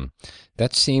 But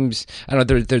that seems, I don't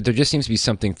know, there just seems to be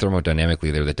something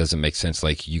thermodynamically there that doesn't make sense.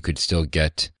 Like you could still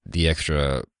get the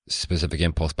extra specific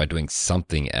impulse by doing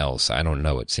something else. I don't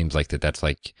know. It seems like that's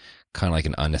like kind of like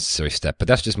an unnecessary step, but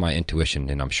that's just my intuition,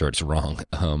 and I'm sure it's wrong.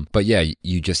 But yeah,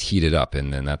 you just heat it up,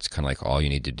 and then that's kind of like all you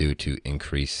need to do to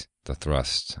increase the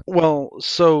thrust. Well,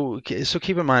 so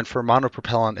keep in mind for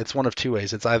monopropellant, it's one of two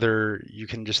ways. It's either you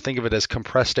can just think of it as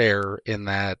compressed air in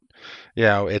that,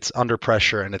 it's under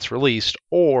pressure and it's released,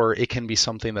 or it can be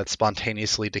something that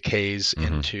spontaneously decays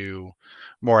into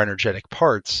more energetic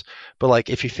parts. But like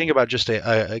if you think about just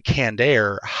a canned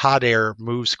air, hot air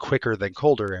moves quicker than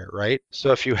colder air, right?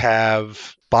 So if you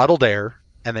have bottled air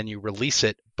and then you release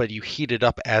it, but you heat it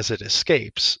up as it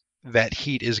escapes, that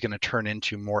heat is going to turn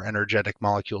into more energetic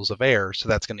molecules of air, so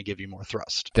that's going to give you more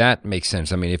thrust. That makes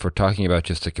sense. I mean, if we're talking about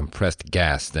just a compressed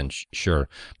gas, then sure.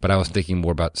 But I was thinking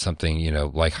more about something,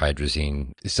 like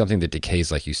hydrazine, something that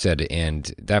decays, like you said,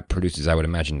 and that produces, I would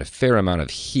imagine, a fair amount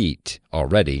of heat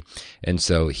already. And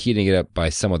so heating it up by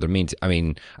some other means, I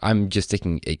mean, I'm just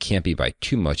thinking it can't be by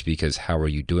too much, because how are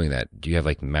you doing that? Do you have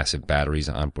like massive batteries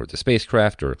on board the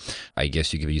spacecraft, or I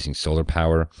guess you could be using solar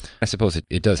power? I suppose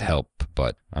it does help,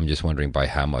 but I'm just wondering by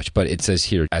how much. But it says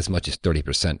here as much as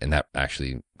 30%, and that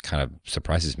actually kind of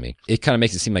surprises me. It kind of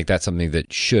makes it seem like that's something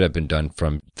that should have been done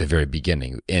from the very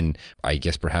beginning, and I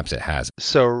guess perhaps it has.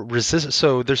 So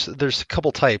there's a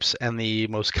couple types, and the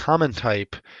most common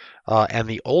type and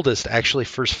the oldest actually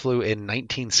first flew in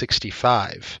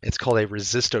 1965. It's called a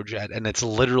resistojet, and it's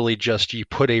literally just you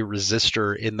put a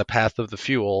resistor in the path of the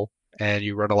fuel and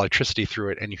you run electricity through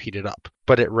it and you heat it up.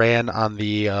 But it ran on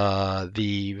the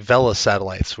Vela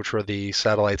satellites, which were the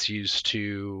satellites used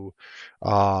to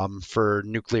for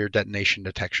nuclear detonation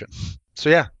detection. So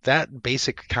yeah, that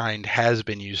basic kind has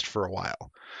been used for a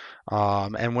while.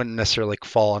 And wouldn't necessarily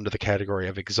fall under the category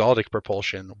of exotic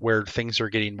propulsion. Where things are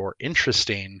getting more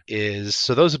interesting is,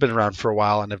 so those have been around for a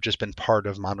while and have just been part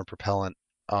of monopropellant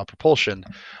propulsion,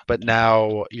 but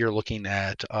now you're looking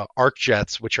at arc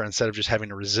jets, which are, instead of just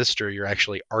having a resistor, you're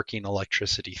actually arcing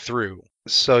electricity through.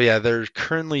 So yeah, they're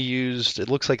currently used, it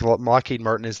looks like Lockheed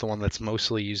Martin is the one that's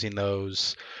mostly using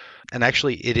those, and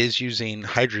actually it is using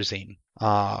hydrazine,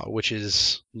 which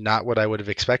is not what I would have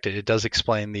expected. It does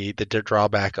explain the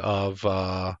drawback of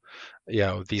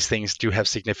these things do have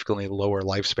significantly lower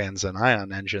lifespans than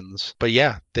ion engines. But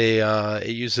yeah, it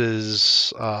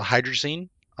uses hydrazine.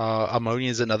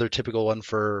 Ammonia is another typical one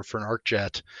for an arc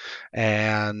jet,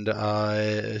 and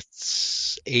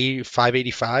it's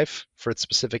 585 for its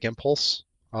specific impulse,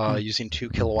 using 2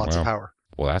 kilowatts of power.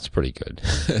 Well, that's pretty good.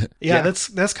 Yeah,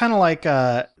 that's kind of like,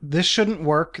 this shouldn't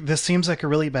work. This seems like a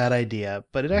really bad idea,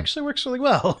 but it actually works really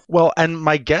well. Well, and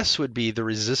my guess would be the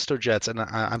resistojets, and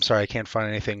I'm sorry, I can't find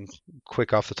anything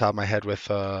quick off the top of my head with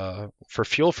for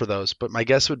fuel for those, but my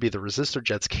guess would be the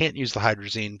resistojets can't use the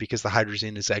hydrazine because the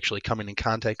hydrazine is actually coming in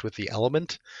contact with the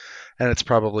element, and it's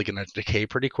probably going to decay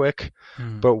pretty quick.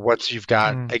 But once you've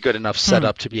got a good enough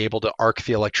setup to be able to arc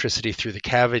the electricity through the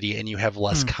cavity and you have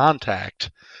less contact,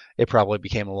 it probably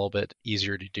became a little bit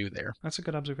easier to do there. That's a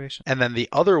good observation. And then the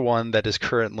other one that is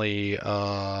currently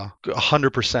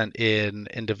 100%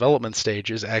 in development stage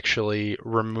is actually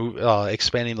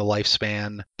expanding the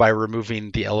lifespan by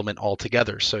removing the element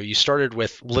altogether. So you started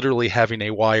with literally having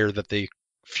a wire that the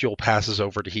fuel passes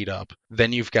over to heat up.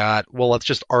 Then you've got, well, let's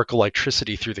just arc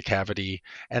electricity through the cavity.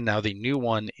 And now the new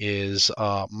one is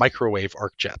microwave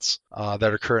arc jets that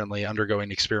are currently undergoing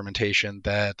experimentation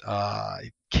that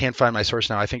can't find my source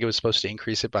now. I think it was supposed to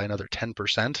increase it by another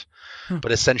 10%,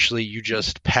 but essentially you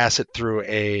just pass it through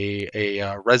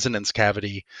a resonance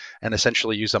cavity and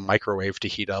essentially use a microwave to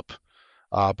heat up.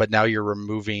 But now you're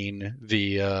removing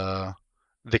the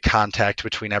contact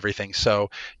between everything.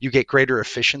 So you get greater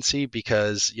efficiency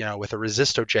because, with a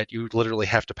resistojet, you literally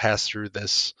have to pass through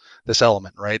this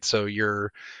element, right? So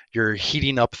you're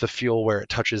heating up the fuel where it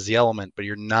touches the element, but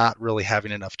you're not really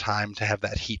having enough time to have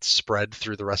that heat spread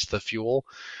through the rest of the fuel.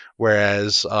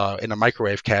 Whereas in a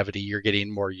microwave cavity, you're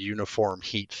getting more uniform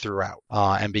heat throughout.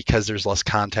 And because there's less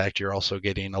contact, you're also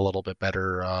getting a little bit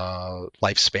better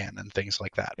lifespan and things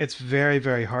like that. It's very,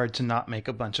 very hard to not make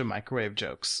a bunch of microwave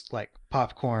jokes, like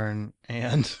popcorn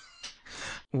and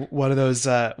what are those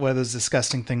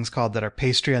disgusting things called that are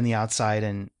pastry on the outside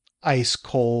and ice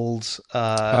cold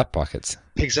Hot Pockets.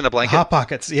 Pigs in a blanket. Hot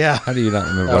Pockets, yeah. How do you not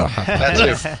remember what a Hot Pocket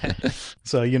is? That too.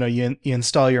 So you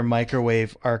install your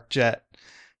microwave arc jet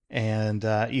and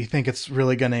you think it's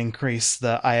really going to increase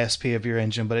the ISP of your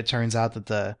engine, but it turns out that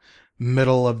the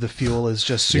middle of the fuel is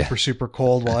just super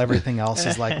cold while everything else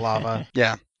is like lava.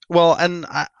 Yeah. Well, and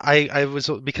I was,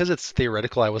 because it's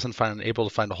theoretical, I wasn't able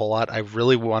to find a whole lot. I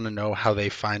really want to know how they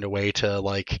find a way to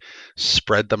like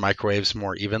spread the microwaves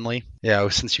more evenly.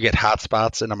 Since you get hot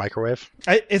spots in a microwave.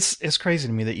 It's crazy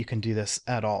to me that you can do this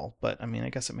at all, but I mean, I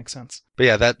guess it makes sense. But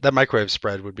yeah, that microwave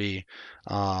spread would be,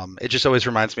 it just always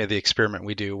reminds me of the experiment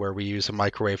we do where we use a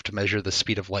microwave to measure the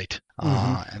speed of light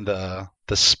and the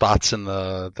spots in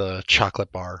the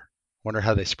chocolate bar. Wonder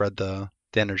how they spread the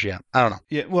energy out. I don't know.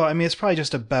 Yeah, well, I mean, it's probably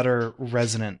just a better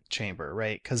resonant chamber,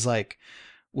 right? Because like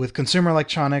with consumer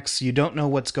electronics, you don't know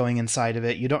what's going inside of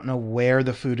it. You don't know where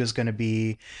the food is going to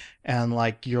be, and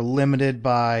like you're limited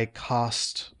by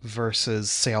cost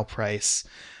versus sale price.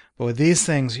 But with these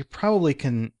things, you probably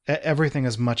can. Everything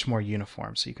is much more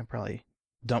uniform, so you can probably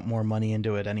dump more money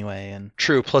into it anyway. And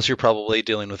True. Plus, you're probably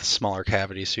dealing with a smaller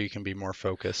cavity, so you can be more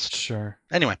focused. sure.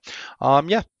 Anyway,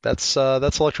 yeah, that's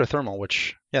electrothermal,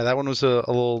 which yeah, that one was a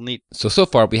little neat. So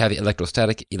far we have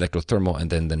electrostatic, electrothermal, and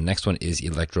then the next one is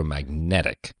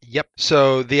electromagnetic. Yep.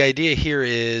 So the idea here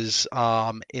is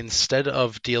instead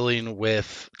of dealing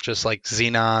with just like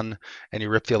xenon and you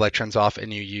rip the electrons off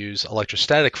and you use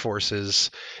electrostatic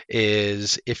forces,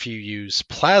 is if you use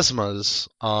plasmas,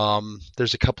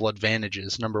 there's a couple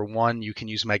advantages. Number one, you can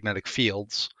use magnetic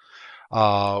fields,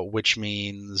 which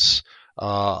means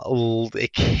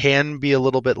it can be a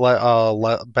little bit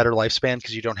better lifespan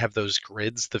because you don't have those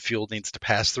grids the fuel needs to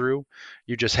pass through.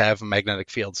 You just have a magnetic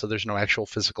field, so there's no actual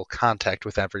physical contact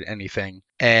with anything.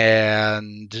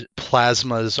 And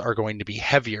plasmas are going to be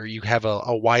heavier. You have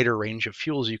a wider range of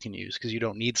fuels you can use because you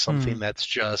don't need something that's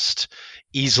just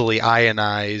easily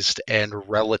ionized and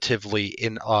relatively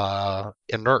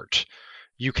inert.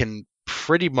 You can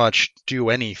pretty much do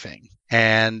anything.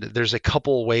 And there's a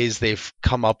couple ways they've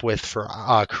come up with for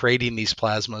creating these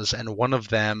plasmas, and one of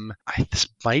them, this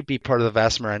might be part of the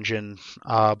Vasmer engine,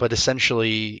 but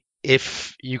essentially,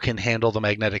 if you can handle the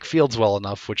magnetic fields well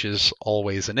enough, which is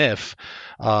always an if,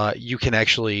 you can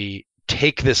actually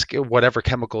take this, whatever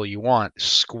chemical you want,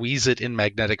 squeeze it in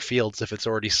magnetic fields if it's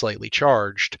already slightly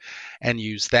charged, and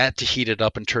use that to heat it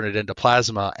up and turn it into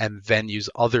plasma, and then use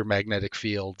other magnetic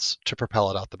fields to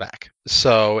propel it out the back.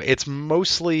 So it's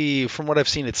mostly, from what I've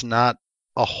seen, it's not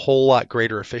a whole lot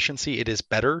greater efficiency. It is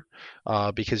better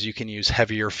because you can use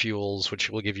heavier fuels, which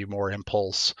will give you more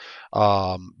impulse.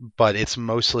 But it's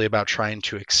mostly about trying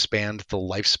to expand the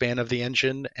lifespan of the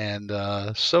engine. And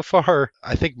so far,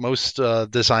 I think most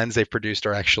designs they've produced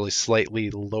are actually slightly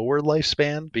lower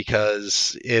lifespan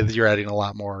because you're adding a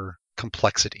lot more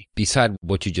complexity. Beside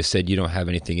what you just said, you don't have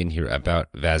anything in here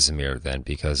about Vasimir then,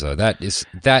 because that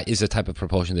is a type of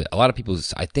propulsion that a lot of people,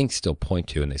 I think, still point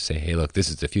to, and they say, hey, look, this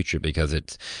is the future because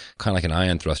it's kind of like an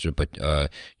ion thruster, but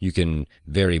you can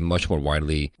vary much more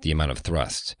widely the amount of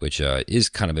thrust, which is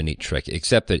kind of a neat trick,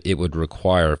 except that it would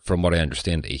require, from what I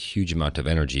understand, a huge amount of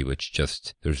energy, which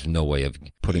just, there's no way of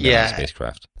putting that on a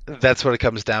spacecraft. That's what it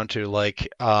comes down to.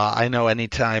 Like, I know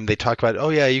anytime they talk about, oh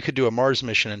yeah, you could do a Mars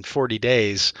mission in 40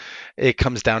 days, it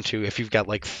comes down to if you've got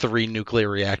like 3 nuclear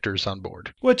reactors on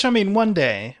board. Which, I mean, one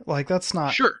day, like, that's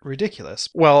not Sure. ridiculous.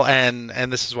 Well, and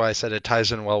this is why I said it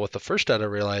ties in well with the first data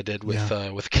reel I did with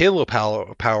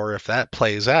power. If that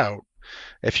plays out,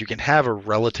 if you can have a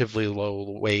relatively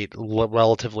low weight,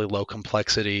 relatively low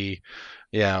complexity,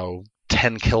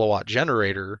 10 kilowatt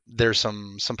generator, there's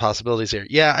some possibilities here.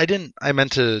 Yeah, I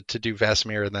meant to do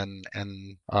Vasimir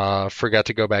and forgot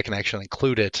to go back and actually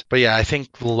include it. But yeah, I think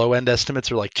low end estimates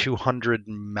are like 200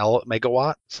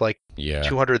 megawatt. It's like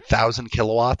 200,000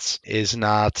 kilowatts is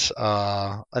not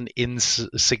an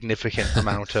insignificant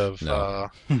amount of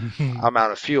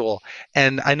amount of fuel.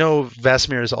 And I know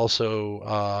Vasimir is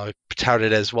also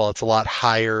touted as, well, it's a lot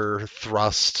higher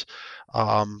thrust.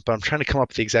 But I'm trying to come up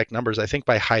with the exact numbers. I think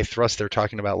by high thrust, they're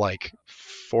talking about like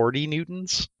 40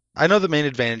 newtons. I know the main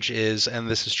advantage is, and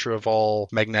this is true of all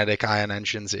magnetic ion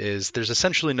engines, is there's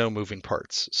essentially no moving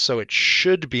parts. So it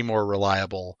should be more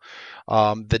reliable.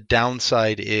 The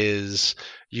downside is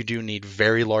you do need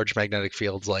very large magnetic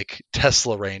fields like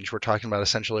Tesla range. We're talking about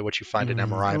essentially what you find in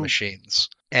MRI machines.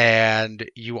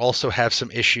 And you also have some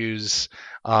issues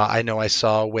I know I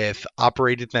saw with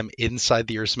operating them inside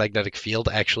the Earth's magnetic field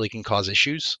actually can cause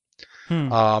issues.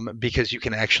 Because you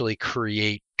can actually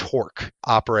create torque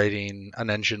operating an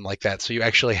engine like that. So you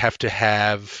actually have to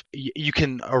have, you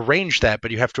can arrange that,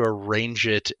 but you have to arrange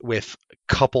it with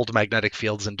coupled magnetic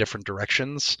fields in different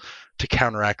directions to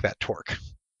counteract that torque.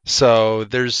 So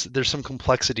there's some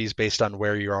complexities based on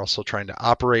where you're also trying to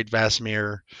operate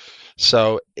Vasimir.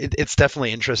 So it's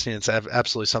definitely interesting. It's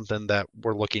absolutely something that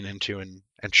we're looking into and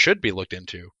should be looked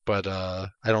into. But I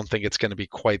don't think it's going to be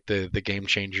quite the game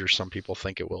changer some people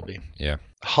think it will be. Yeah.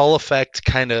 Hull effect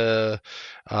kind of,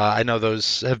 I know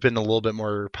those have been a little bit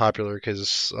more popular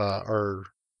because are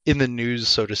in the news,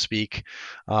 so to speak,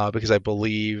 because I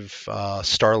believe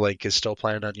Starlink is still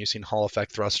planning on using Hall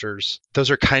effect thrusters. Those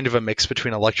are kind of a mix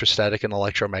between electrostatic and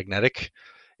electromagnetic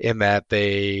in that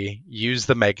they use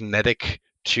the magnetic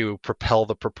to propel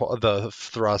the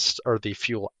thrust or the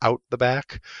fuel out the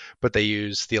back, but they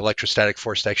use the electrostatic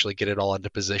force to actually get it all into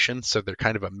position. So they're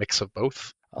kind of a mix of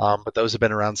both. But those have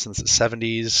been around since the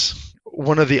 70s.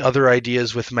 One of the other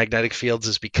ideas with magnetic fields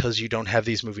is because you don't have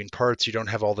these moving parts, you don't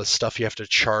have all this stuff you have to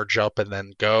charge up and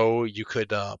then go, you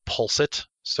could pulse it.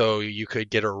 So you could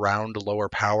get around lower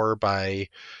power by,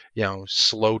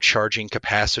 slow charging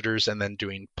capacitors and then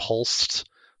doing pulsed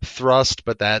thrust,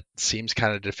 but that seems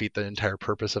kind of defeat the entire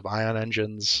purpose of ion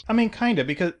engines. I mean, kind of,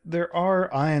 because there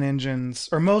are ion engines,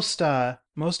 or most ion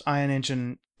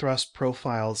engine thrust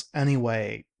profiles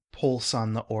anyway pulse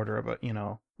on the order of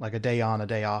like a day on, a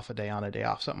day off, a day on, a day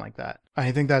off, something like that.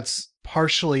 I think that's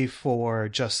partially for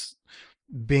just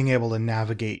being able to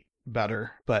navigate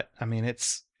better, but I mean,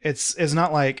 it's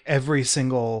not like every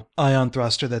single ion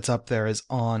thruster that's up there is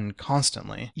on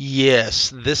constantly.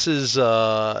 Yes, this is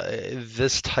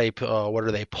this type. What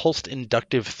are they? Pulsed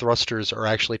inductive thrusters are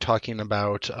actually talking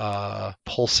about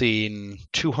pulsing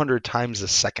 200 times a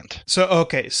second.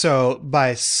 So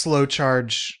by slow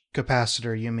charge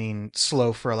capacitor, you mean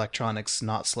slow for electronics,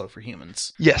 not slow for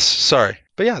humans. Yes, sorry.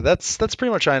 But yeah, that's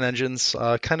pretty much ion engines.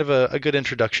 Kind of a good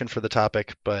introduction for the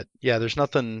topic. But yeah, there's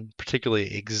nothing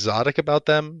particularly exotic about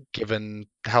them, given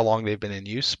how long they've been in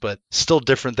use, but still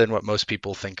different than what most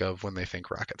people think of when they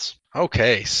think rockets.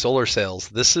 Okay, solar sails.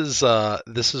 This is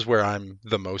where I'm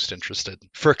the most interested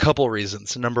for a couple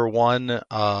reasons. Number one,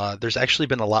 there's actually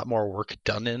been a lot more work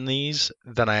done in these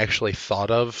than I actually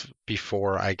thought of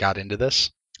before I got into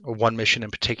this. One mission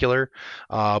in particular,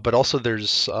 but also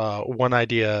there's one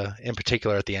idea in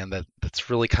particular at the end that's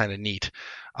really kind of neat,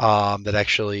 that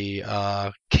actually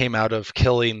came out of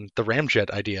killing the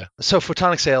ramjet idea. So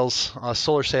photonic sails,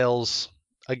 solar sails,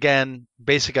 again,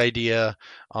 basic idea.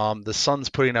 The sun's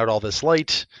putting out all this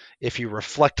light. If you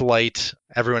reflect light,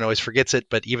 everyone always forgets it,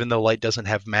 but even though light doesn't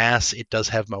have mass, it does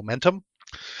have momentum.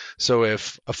 So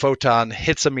if a photon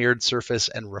hits a mirrored surface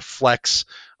and reflects,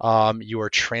 you are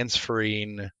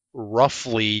transferring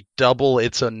roughly double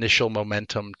its initial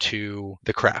momentum to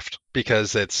the craft,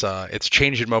 because its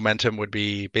change in momentum would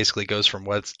be basically goes from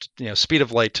what's speed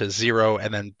of light to zero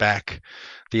and then back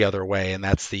the other way, and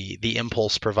that's the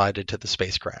impulse provided to the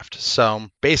spacecraft. So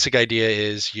basic idea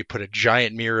is you put a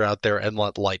giant mirror out there and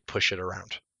let light push it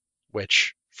around,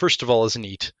 which first of all is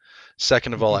neat.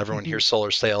 Second of all, everyone hears solar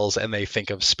sails and they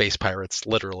think of space pirates,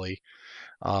 literally,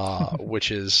 which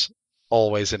is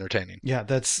always entertaining. Yeah,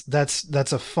 that's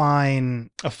a fine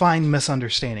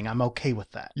misunderstanding. I'm okay with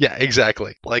that. Yeah,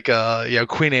 exactly. Like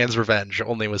Queen Anne's Revenge,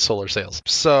 only with solar sails.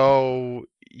 So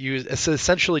it's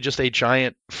essentially just a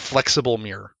giant flexible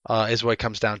mirror, is what it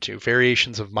comes down to.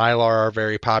 Variations of Mylar are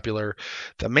very popular.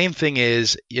 The main thing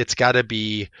is it's got to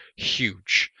be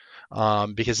huge.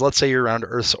 Because let's say you're around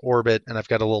Earth's orbit, and I've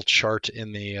got a little chart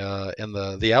in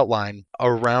the outline.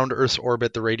 Around Earth's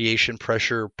orbit, the radiation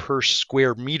pressure per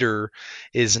square meter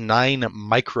is 9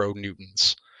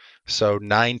 micronewtons, so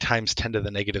 9 times 10 to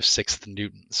the negative 6th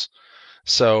newtons.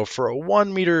 So for a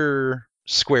 1 meter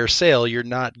square sail, you're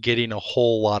not getting a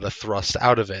whole lot of thrust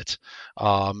out of it.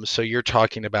 So you're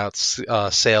talking about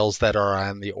sails that are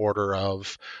on the order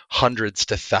of hundreds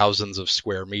to thousands of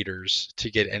square meters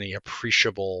to get any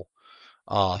appreciable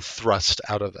thrust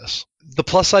out of this. The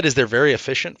plus side is they're very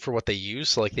efficient for what they use.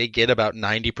 So, like, they get about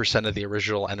 90% of the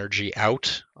original energy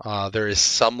out. There is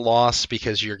some loss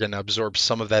because you're going to absorb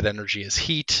some of that energy as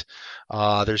heat.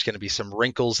 There's going to be some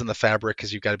wrinkles in the fabric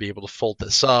because you've got to be able to fold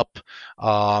this up.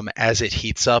 As it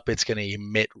heats up, it's going to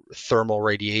emit thermal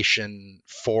radiation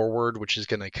forward, which is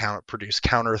going to produce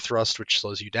counter thrust, which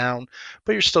slows you down.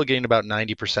 But you're still getting about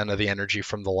 90% of the energy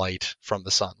from the light from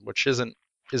the sun, which isn't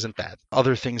bad.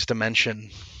 Other things to mention,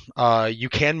 you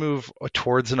can move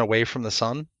towards and away from the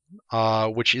sun,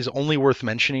 which is only worth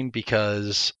mentioning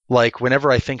because, like,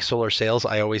 whenever I think solar sails,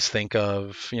 I always think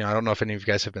of, I don't know if any of you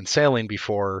guys have been sailing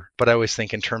before, but I always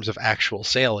think in terms of actual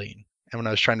sailing. And when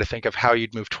I was trying to think of how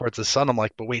you'd move towards the sun, I'm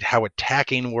like, but wait, how would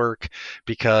tacking work?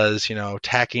 Because,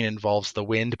 tacking involves the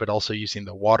wind, but also using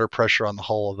the water pressure on the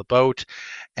hull of the boat.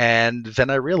 And then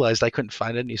I realized I couldn't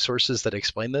find any sources that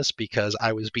explain this because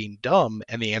I was being dumb.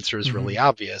 And the answer is really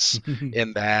obvious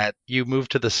in that you move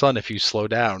to the sun if you slow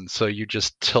down. So you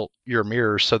just tilt your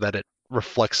mirror so that it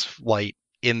reflects light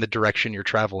in the direction you're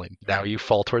traveling. Now you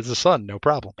fall towards the sun, no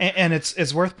problem. And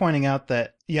it's worth pointing out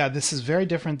that, this is very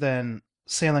different than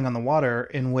sailing on the water,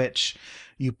 in which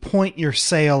you point your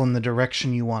sail in the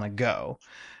direction you want to go,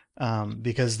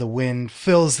 because the wind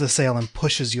fills the sail and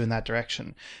pushes you in that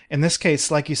direction. In this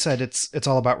case, like you said, it's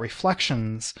all about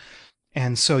reflections,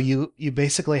 and so you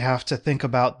basically have to think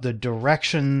about the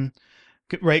direction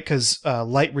right? Because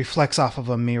light reflects off of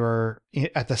a mirror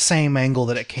at the same angle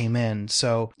that it came in.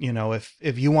 So,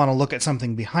 if you want to look at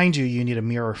something behind you, you need a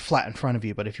mirror flat in front of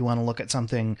you. But if you want to look at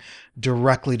something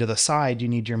directly to the side, you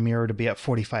need your mirror to be at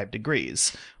 45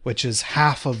 degrees, which is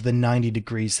half of the 90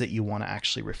 degrees that you want to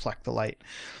actually reflect the light.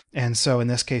 And so in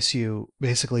this case, you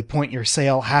basically point your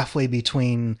sail halfway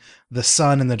between the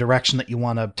sun and the direction that you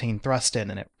want to obtain thrust in,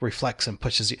 and it reflects and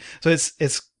pushes you. So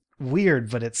it's weird,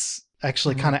 but it's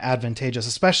actually kind of advantageous,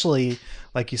 especially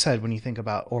like you said, when you think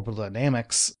about orbital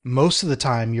dynamics. Most of the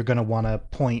time, you're going to want to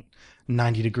point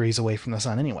 90 degrees away from the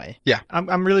sun anyway. Yeah.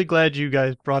 I'm really glad you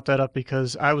guys brought that up,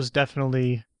 because I was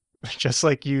definitely just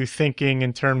like you thinking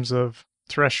in terms of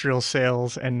terrestrial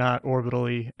sails and not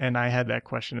orbitally, and I had that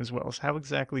question as well. So how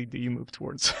exactly do you move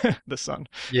towards the sun?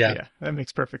 Yeah, that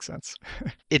makes perfect sense.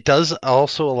 It does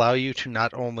also allow you to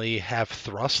not only have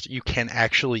thrust, you can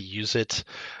actually use it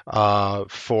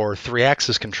for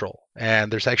 3-axis control.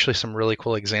 And there's actually some really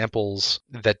cool examples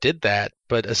that did that.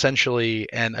 But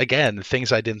essentially, and again,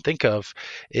 things I didn't think of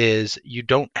is you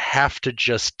don't have to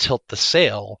just tilt the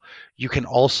sail. You can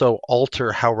also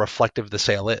alter how reflective the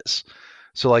sail is.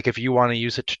 So like if you want to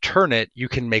use it to turn it, you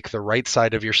can make the right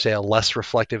side of your sail less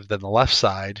reflective than the left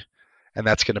side, and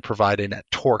that's going to provide a net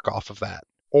torque off of that.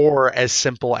 Or as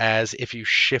simple as if you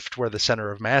shift where the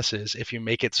center of mass is, if you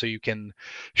make it so you can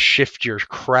shift your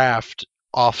craft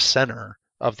off center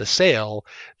of the sail,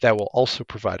 that will also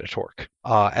provide a torque.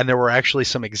 And there were actually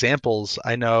some examples.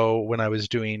 I know when I was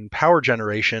doing power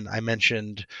generation, I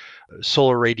mentioned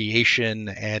solar radiation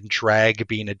and drag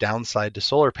being a downside to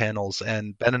solar panels.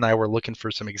 And Ben and I were looking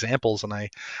for some examples, and I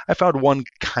found one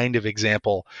kind of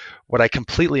example. What I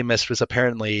completely missed was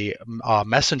apparently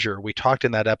Messenger. We talked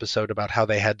in that episode about how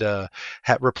they had to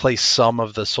replace some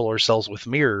of the solar cells with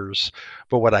mirrors.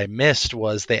 But what I missed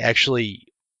was they actually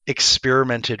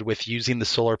experimented with using the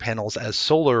solar panels as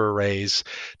solar arrays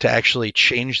to actually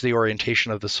change the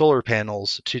orientation of the solar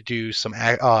panels to do some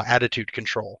attitude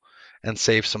control and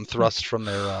save some thrust from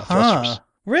their thrusters.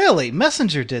 Really?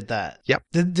 Messenger did that? Yep.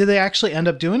 Did they actually end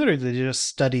up doing it, or did they just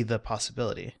study the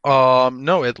possibility?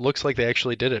 No, it looks like they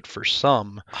actually did it for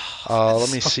some.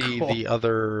 Let me see cool. The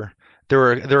other. There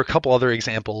were a couple other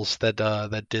examples that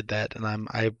did that, and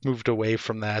I moved away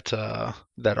from that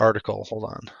article. Hold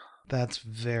on. That's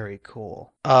very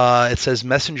cool. It says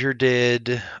Messenger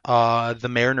did, the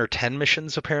Mariner 10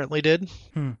 missions apparently did.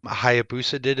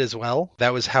 Hayabusa did as well.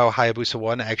 That was how Hayabusa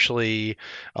 1 actually,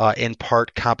 in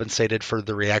part, compensated for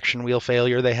the reaction wheel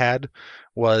failure they had,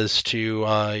 was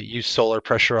to use solar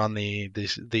pressure on the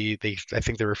I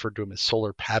think they referred to them as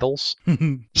solar paddles.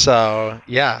 So,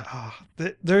 yeah.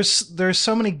 There's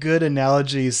so many good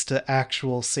analogies to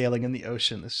actual sailing in the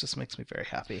ocean. This just makes me very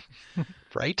happy.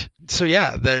 Right. So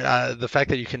yeah, the fact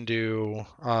that you can do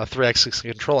 3-axis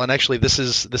control, and actually this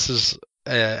is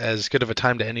as good of a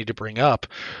time to any to bring up.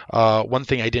 One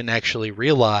thing I didn't actually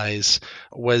realize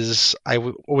was I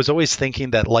was always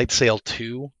thinking that Light Sail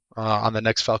 2 on the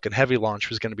next Falcon Heavy launch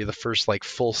was going to be the first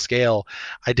full scale.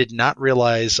 I did not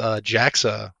realize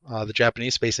JAXA, the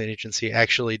Japanese Space Agency,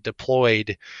 actually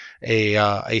deployed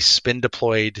a spin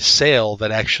deployed sail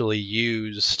that actually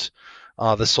used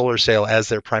the solar sail as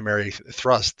their primary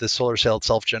thrust. The solar sail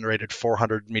itself generated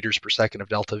 400 meters per second of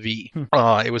delta V.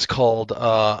 It was called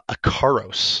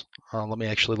Icaros. Let me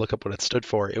actually look up what it stood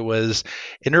for. It was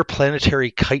Interplanetary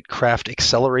Kite Craft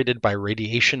Accelerated by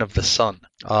Radiation of the Sun,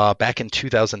 back in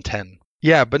 2010.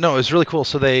 Yeah, but no, it was really cool.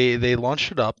 So they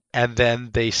launched it up, and then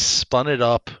they spun it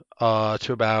up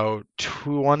to about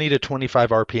 20 to 25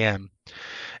 RPM.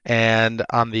 And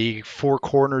on the four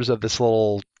corners of this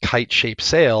little kite-shaped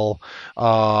sail,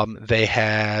 they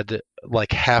had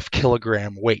half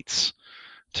kilogram weights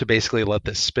to basically let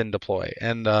this spin deploy.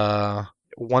 And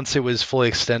once it was fully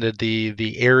extended,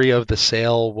 the area of the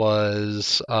sail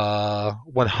was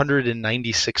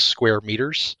 196 square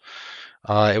meters.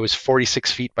 It was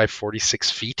 46 feet by 46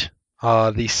 feet.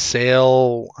 The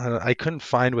sail, I couldn't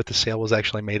find what the sail was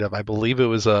actually made of. I believe it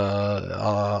was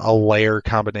a layer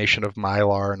combination of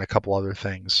mylar and a couple other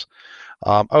things.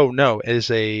 It is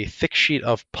a thick sheet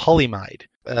of polyamide.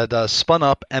 It spun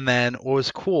up, and then what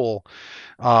was cool,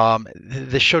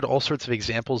 this showed all sorts of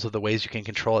examples of the ways you can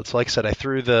control it. So like I said, I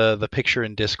threw the picture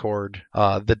in Discord,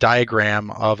 the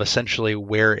diagram of essentially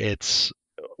what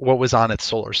was on its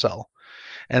solar cell.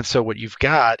 And so what you've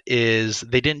got is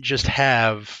they didn't just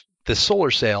have the solar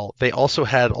sail, they also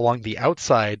had along the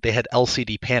outside, they had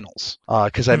LCD panels.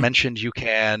 Because I mentioned you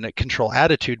can control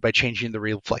attitude by changing the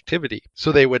reflectivity.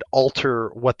 So they would alter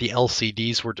what the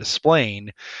LCDs were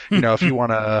displaying. If you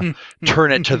want to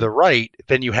turn it to the right,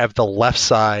 then you have the left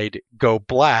side go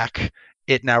black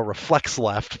it now reflects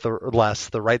less,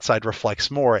 the right side reflects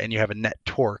more, and you have a net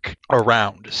torque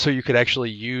around. So you could actually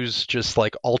use just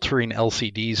like altering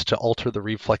LCDs to alter the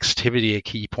reflexivity at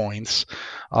key points.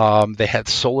 They had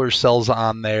solar cells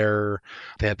on there.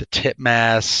 They had the tip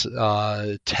mass,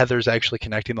 tethers actually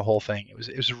connecting the whole thing.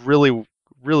 It was really,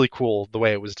 really cool the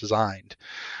way it was designed.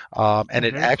 And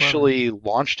it Very actually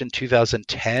launched in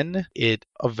 2010. It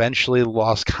eventually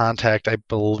lost contact, I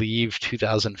believe,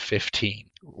 2015.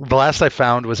 The last I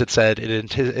found was it said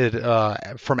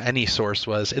from any source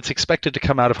was it's expected to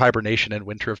come out of hibernation in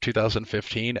winter of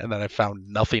 2015, and then I found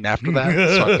nothing after that.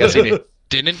 So I'm guessing it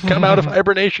didn't come out of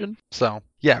hibernation. So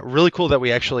yeah, really cool that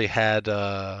we actually had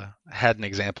an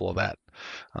example of that,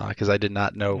 because I did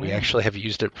not know we actually have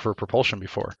used it for propulsion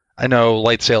before. I know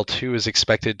Lightsail 2 is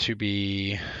expected to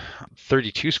be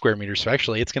 32 square meters, so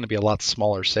actually it's going to be a lot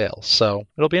smaller sails. So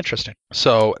it'll be interesting.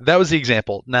 So that was the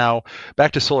example. Now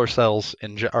back to solar sails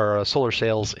in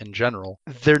general.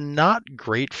 They're not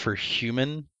great for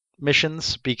human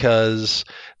missions because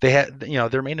they had,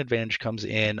 their main advantage comes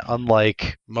in,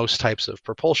 unlike most types of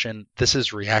propulsion, this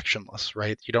is reactionless,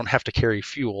 right? You don't have to carry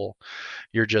fuel.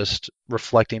 You're just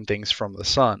reflecting things from the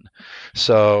sun.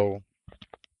 So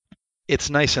it's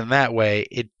nice in that way.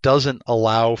 It doesn't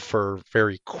allow for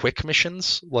very quick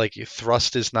missions. Like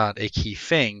thrust is not a key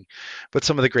thing, but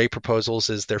some of the great proposals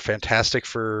is they're fantastic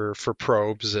for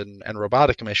probes and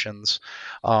robotic missions,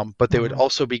 but they would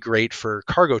also be great for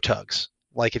cargo tugs.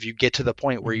 Like if you get to the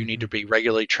point where you need to be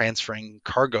regularly transferring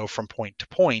cargo from point to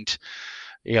point,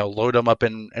 load them up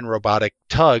in robotic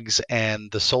tugs,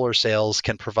 and the solar sails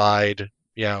can provide,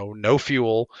 no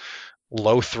fuel,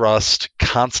 low thrust,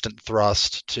 constant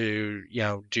thrust to,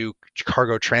 do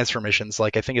cargo transfer missions.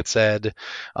 Like I think it said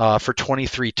for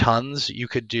 23 tons, you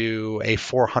could do a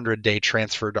 400-day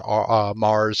transfer to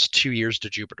Mars, 2 years to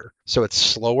Jupiter. So it's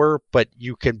slower, but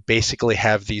you can basically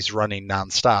have these running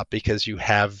nonstop because you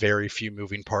have very few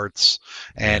moving parts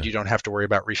and you don't have to worry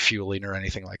about refueling or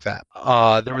anything like that.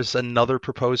 There was another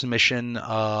proposed mission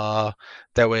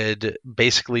that would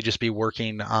basically just be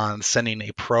working on sending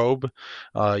a probe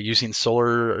using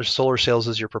solar sails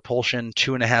as your propulsion,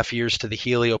 2.5 years to the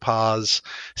heliopause,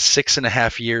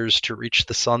 6.5 years to reach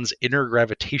the sun's inner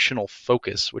gravitational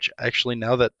focus, which actually,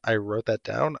 now that I wrote that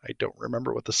down, I don't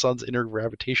remember what the sun's inner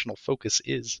gravitational focus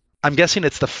is. I'm guessing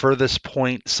it's the furthest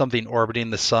point something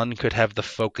orbiting the sun could have the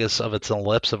focus of its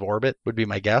ellipse of orbit, would be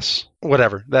my guess.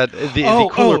 Whatever. The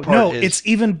cooler part is, it's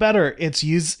even better. It's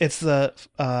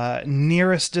the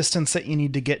nearest distance that you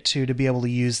need to get to be able to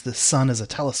use the sun as a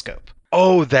telescope.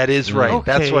 Oh, that is right.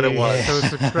 Okay. That's what it was. So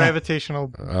it's a gravitational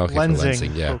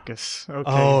lensing focus. Okay.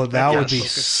 Oh, that would be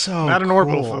so not an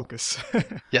orbital cool. focus.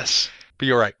 Yes. But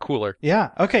you're right, cooler.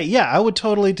 Yeah. Okay. Yeah, I would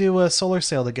totally do a solar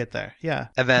sail to get there. Yeah.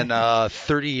 And then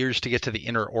 30 years to get to the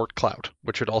inner Oort cloud,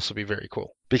 which would also be very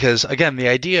cool. Because again, the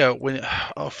idea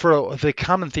for the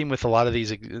common theme with a lot of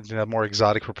these more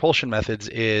exotic propulsion methods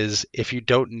is if you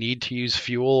don't need to use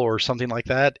fuel or something like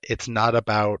that, it's not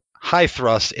about high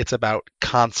thrust, it's about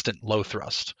constant low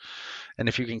thrust. And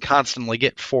if you can constantly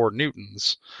get 4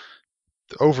 newtons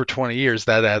over 20 years,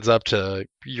 that adds up to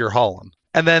you're hauling.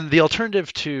 And then the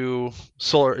alternative to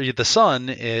the sun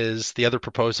is, the other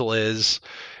proposal is,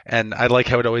 and I like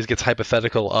how it always gets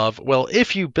hypothetical of, well,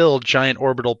 if you build giant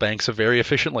orbital banks of very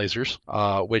efficient lasers,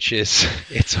 which is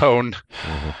its own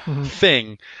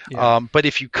thing, but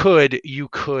if you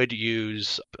could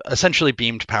use essentially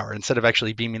beamed power. Instead of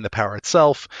actually beaming the power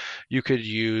itself, you could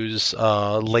use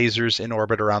lasers in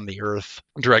orbit around the Earth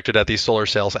directed at these solar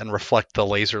sails and reflect the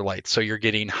laser light. So you're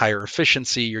getting higher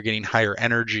efficiency, you're getting higher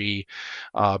energy.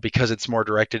 Because it's more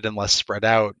directed and less spread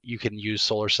out, you can use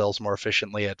solar cells more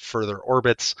efficiently at further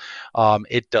orbits.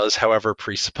 It does, however,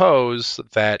 presuppose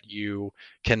that you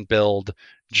can build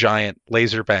giant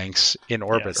laser banks in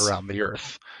orbit around the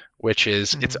Earth, which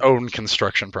is its own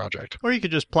construction project. Or you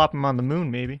could just plop them on the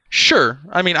moon, maybe. Sure.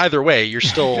 I mean, either way, you're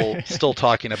still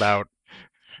talking about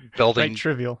building. Quite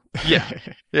trivial. Yeah.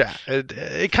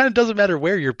 It kind of doesn't matter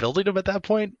where you're building them at that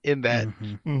point, in that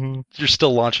you're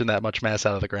still launching that much mass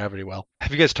out of the gravity well.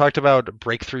 Have you guys talked about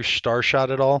Breakthrough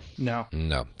Starshot at all? No,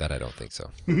 that I don't think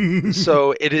so.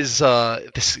 So it is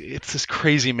this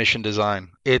crazy mission design.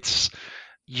 It's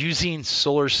using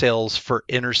solar sails for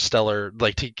interstellar,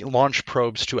 like to launch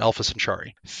probes to Alpha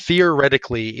Centauri.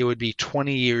 Theoretically, it would be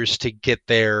 20 years to get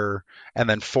there and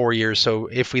then 4 years. So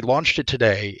if we launched it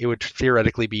today, it would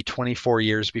theoretically be 24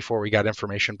 years before we got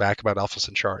information back about Alpha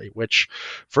Centauri, which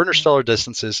for interstellar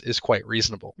distances is quite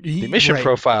reasonable. The mission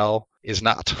profile is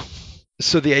not.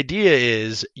 So the idea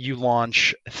is you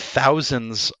launch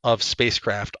thousands of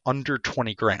spacecraft under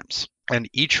 20 grams. and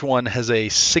each one has a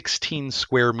 16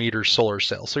 square meter solar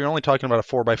sail. So you're only talking about a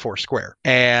 4x4 square.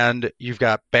 And you've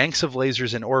got banks of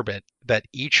lasers in orbit that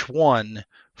each one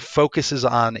focuses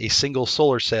on a single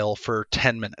solar sail for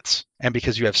 10 minutes. And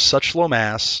because you have such low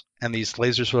mass and these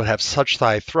lasers will have such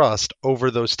high thrust, over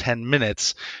those 10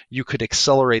 minutes, you could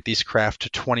accelerate these craft to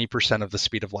 20% of the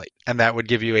speed of light. And that would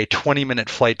give you a 20-minute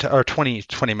flight, or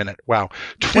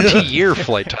 20-year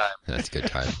flight time. That's a good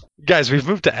time. Guys, we've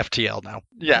moved to FTL now.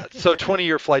 Yeah, so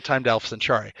 20-year flight time to Alpha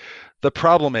Centauri. The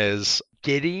problem is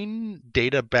getting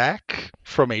data back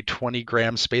from a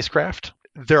 20-gram spacecraft.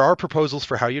 There are proposals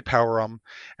for how you'd power them,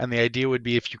 and the idea would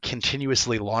be if you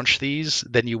continuously launch these,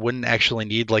 then you wouldn't actually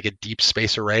need like a deep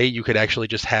space array. You could actually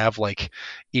just have like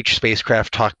each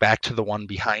spacecraft talk back to the one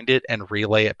behind it and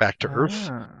relay it back to Earth.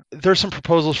 There's some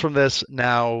proposals from this.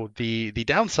 Now, the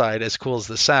downside, as cool as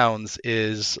this sounds,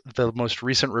 is the most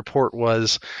recent report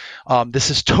was this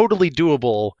is totally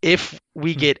doable if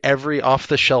we get every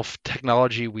off-the-shelf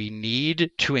technology we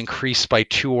need to increase by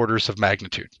 2 orders of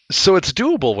magnitude. So it's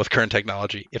doable with current technology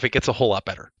if it gets a whole lot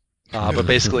better. But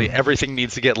basically, everything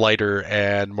needs to get lighter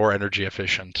and more energy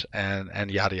efficient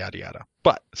and yada, yada, yada.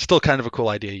 But still kind of a cool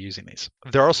idea using these.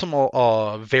 There are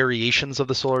some variations of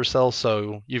the solar cell.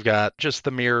 So you've got just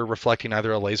the mirror reflecting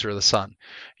either a laser or the sun.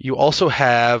 You also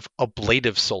have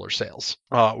ablative solar sails,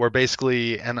 where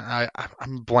basically, and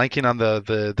I'm blanking on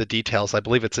the details. I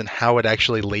believe it's in how it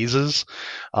actually lasers,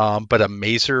 but a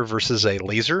maser versus a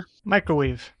laser.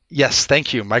 Microwave. Yes,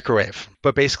 thank you, microwave.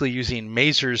 But basically using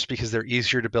masers because they're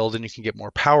easier to build and you can get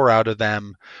more power out of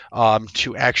them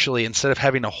to actually, instead of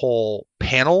having a whole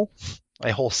panel,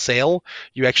 a whole sail,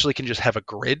 you actually can just have a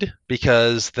grid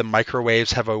because the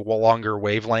microwaves have a longer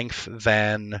wavelength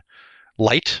than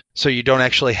light. So you don't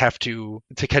actually have to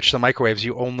catch the microwaves,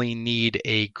 you only need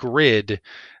a grid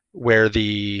where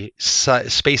the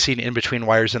spacing in between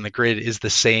wires in the grid is the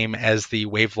same as the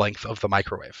wavelength of the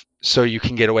microwave. So you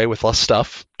can get away with less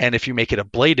stuff. And if you make it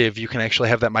ablative, you can actually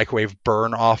have that microwave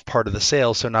burn off part of the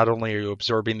sail. So not only are you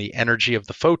absorbing the energy of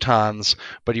the photons,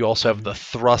 but you also have the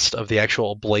thrust of the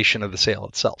actual ablation of the sail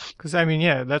itself. Because, I mean,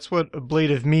 yeah, that's what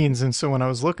ablative means. And so when I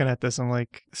was looking at this, I'm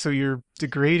like, so you're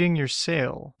degrading your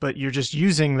sail, but you're just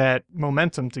using that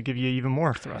momentum to give you even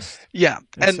more thrust. Yeah.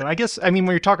 And so I guess, I mean,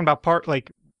 when you're talking about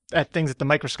at things at the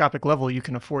microscopic level, you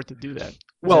can afford to do that. Is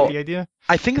that the idea?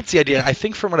 I think it's the idea. I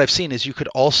think from what I've seen is you could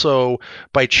also,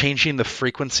 by changing the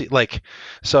frequency,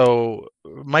 so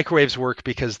microwaves work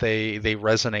because they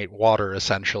resonate water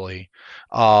essentially.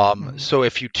 So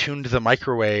if you tuned the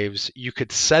microwaves, you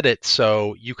could set it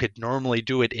so you could normally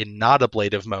do it in not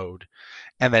ablative mode.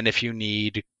 And then if you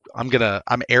need,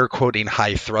 I'm air quoting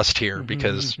high thrust here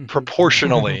because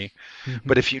proportionally,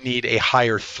 but if you need a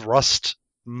higher thrust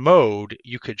mode,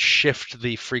 you could shift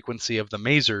the frequency of the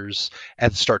masers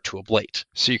and start to ablate.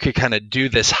 So you could kind of do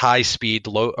this high speed,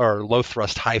 low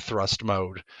thrust, high thrust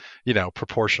mode,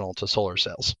 proportional to solar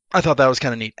sails. I thought that was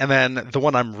kind of neat. And then the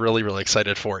one I'm really, really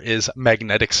excited for is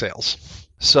magnetic sails.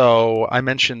 So I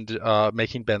mentioned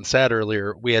making Ben sad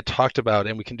earlier. We had talked about,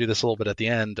 and we can do this a little bit at the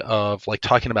end, of like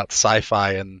talking about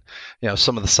sci-fi and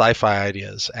some of the sci-fi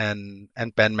ideas. And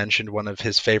Ben mentioned one of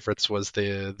his favorites was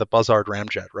the Buzzard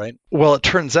ramjet, right? Well, it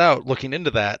turns out, looking into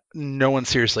that, no one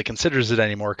seriously considers it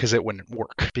anymore because it wouldn't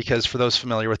work. Because for those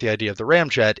familiar with the idea of the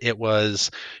ramjet, it was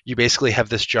you basically have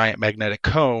this giant magnetic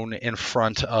cone in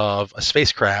front of a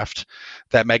spacecraft.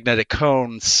 That magnetic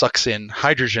cone sucks in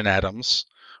hydrogen atoms,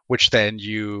 which then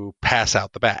you pass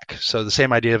out the back. So the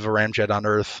same idea of a ramjet on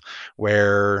Earth,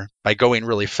 where by going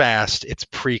really fast, it's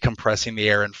pre-compressing the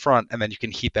air in front, and then you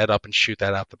can heat that up and shoot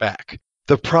that out the back.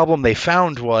 The problem they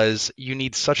found was you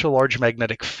need such a large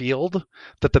magnetic field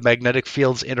that the magnetic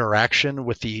field's interaction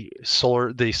with the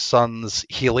sun's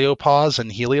heliopause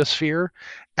and heliosphere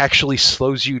actually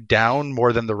slows you down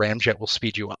more than the ramjet will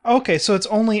speed you up. Okay, so it's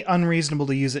only unreasonable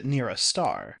to use it near a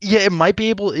star. Yeah, it might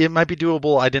be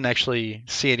doable. I didn't actually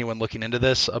see anyone looking into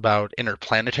this about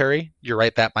interplanetary. You're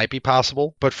right, that might be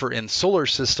possible. But for in solar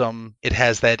system, it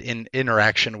has that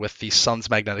interaction with the sun's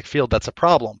magnetic field. That's a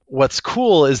problem. What's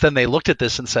cool is then they looked at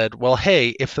this and said, well, hey,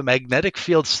 if the magnetic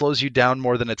field slows you down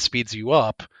more than it speeds you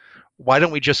up, why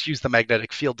don't we just use the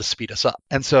magnetic field to speed us up?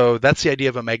 And so that's the idea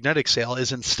of a magnetic sail,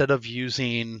 is instead of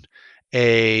using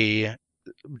a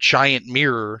giant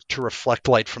mirror to reflect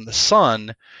light from the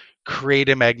sun, create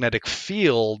a magnetic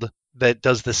field that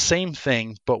does the same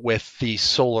thing, but with the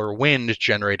solar wind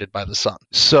generated by the sun.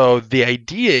 So the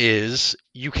idea is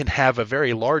you can have a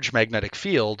very large magnetic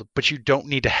field, but you don't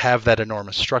need to have that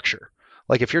enormous structure.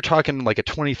 Like if you're talking like a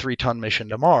 23-ton mission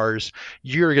to Mars,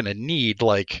 you're going to need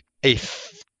like a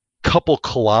couple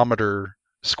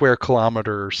square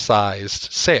kilometer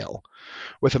sized sail.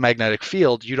 with a magnetic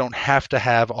field, you don't have to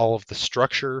have all of the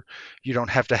structure. You don't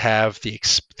have to have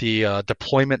the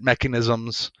deployment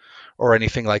mechanisms or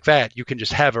anything like that. You can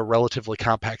just have a relatively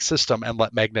compact system and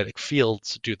let magnetic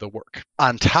fields do the work.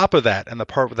 On top of that, and the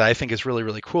part that I think is really,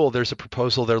 really cool, there's a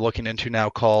proposal they're looking into now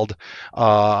called,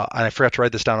 and I forgot to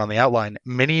write this down on the outline,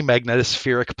 mini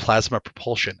magnetospheric plasma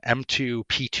propulsion,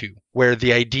 M2P2, where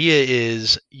the idea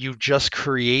is you just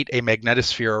create a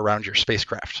magnetosphere around your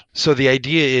spacecraft. So the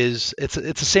idea is it's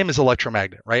the same as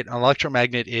electromagnet, right? An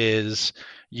electromagnet is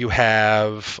you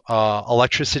have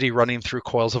electricity running through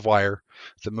coils of wire.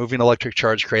 The moving electric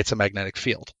charge creates a magnetic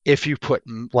field. If you put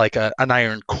like an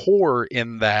iron core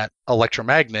in that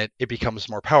electromagnet, it becomes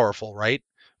more powerful, right?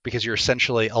 Because you're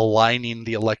essentially aligning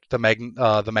the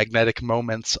magnetic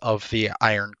moments of the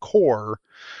iron core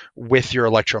with your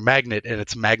electromagnet, and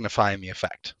it's magnifying the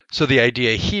effect. So the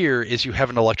idea here is you have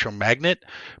an electromagnet,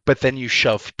 but then you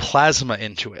shove plasma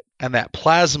into it. And that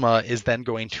plasma is then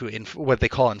going to what they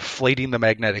call inflating the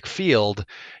magnetic field.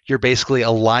 You're basically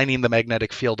aligning the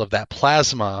magnetic field of that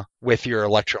plasma with your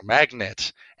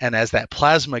electromagnet. And as that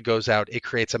plasma goes out, it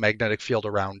creates a magnetic field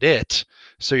around it.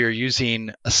 So you're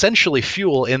using essentially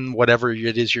fuel in whatever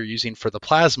it is you're using for the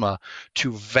plasma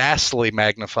to vastly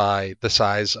magnify the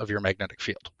size of your magnetic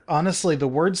field. Honestly, the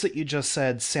words that you just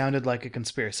said sounded like a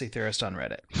conspiracy theorist on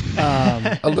Reddit.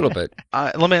 A little bit.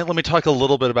 Let me talk a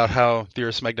little bit about how the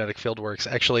Earth's magnetic field works.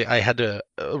 Actually, I had to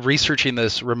researching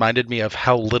this reminded me of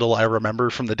how little I remember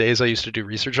from the days I used to do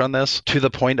research on this, to the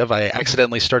point of I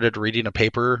accidentally started reading a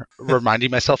paper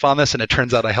reminding myself on this, and it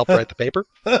turns out I helped write the paper.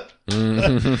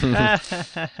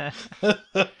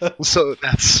 So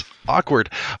that's awkward.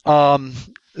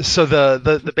 So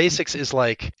the basics is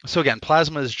like, so again,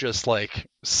 plasma is just like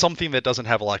something that doesn't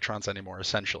have electrons anymore,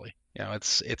 essentially. You know,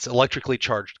 it's electrically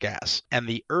charged gas. And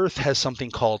the Earth has something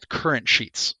called current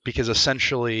sheets, because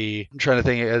essentially, I'm trying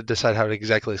to decide how to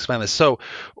exactly explain this. So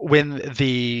when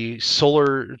the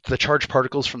charged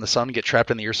particles from the sun get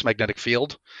trapped in the Earth's magnetic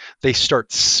field, they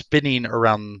start spinning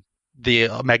around the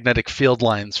magnetic field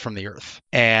lines from the Earth,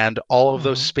 and all of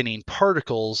those spinning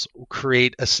particles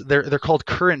create they're called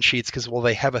current sheets because, well,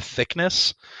 they have a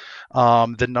thickness.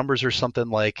 The numbers are something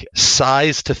like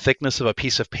size to thickness of a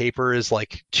piece of paper is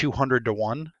like 200 to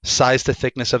 1. Size to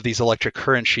thickness of these electric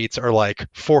current sheets are like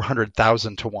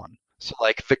 400,000 to 1. So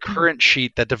like the current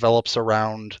sheet that develops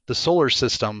around the solar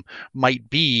system might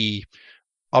be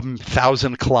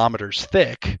 1,000 kilometers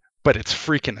thick, but it's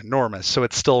freaking enormous. So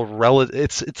it's still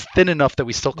it's thin enough that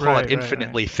we still call it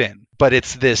infinitely thin. But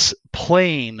it's this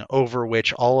plane over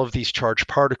which all of these charged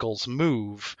particles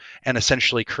move and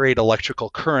essentially create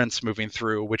electrical currents moving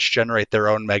through, which generate their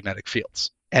own magnetic fields.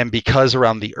 And because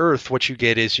around the Earth, what you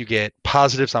get is you get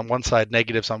positives on one side,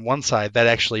 negatives on one side, that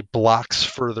actually blocks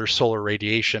further solar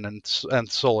radiation and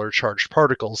solar charged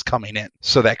particles coming in.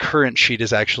 So that current sheet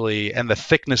is actually, and the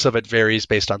thickness of it varies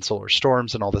based on solar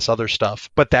storms and all this other stuff.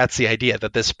 But that's the idea,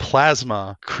 that this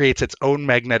plasma creates its own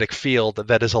magnetic field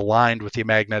that is aligned with the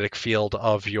magnetic field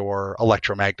of your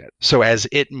electromagnet. So as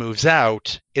it moves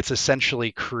out, it's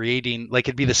essentially creating, like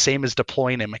it'd be the same as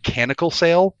deploying a mechanical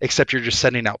sail, except you're just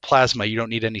sending out plasma. You don't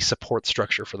need any support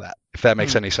structure for that, if that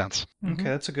makes any sense. Okay,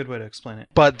 that's a good way to explain it.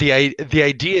 But the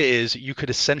idea is you could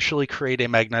essentially create a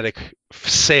magnetic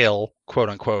sail, quote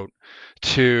unquote,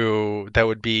 that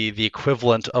would be the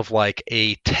equivalent of like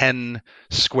a 10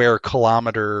 square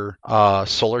kilometer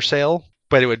solar sail,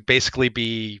 but it would basically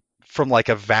be from like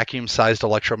a vacuum-sized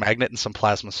electromagnet and some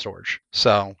plasma storage.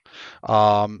 So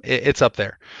it's up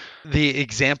there. The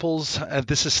examples,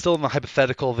 this is still in the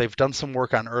hypothetical. They've done some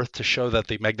work on Earth to show that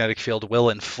the magnetic field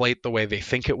will inflate the way they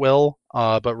think it will.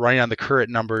 But running on the current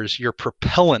numbers, your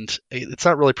propellant, it's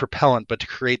not really propellant, but to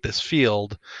create this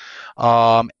field,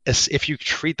 if you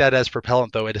treat that as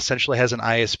propellant, though, it essentially has an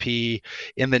ISP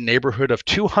in the neighborhood of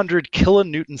 200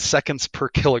 kilonewton seconds per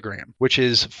kilogram, which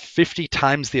is 50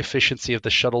 times the efficiency of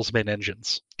the shuttle's main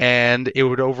engines. And it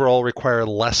would overall require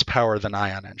less power than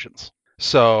ion engines.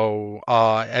 So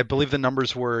I believe the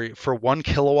numbers were, for 1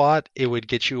 kilowatt, it would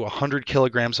get you 100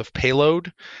 kilograms of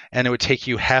payload, and it would take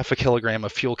you half a kilogram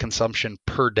of fuel consumption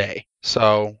per day.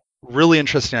 So really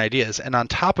interesting ideas. And on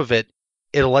top of it,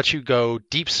 it'll let you go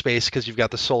deep space because you've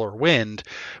got the solar wind,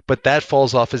 but that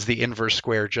falls off as the inverse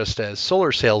square just as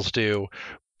solar sails do.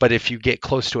 But if you get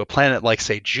close to a planet like,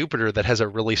 say, Jupiter that has a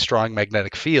really strong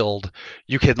magnetic field,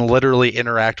 you can literally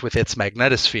interact with its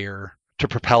magnetosphere to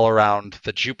propel around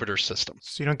the Jupiter system.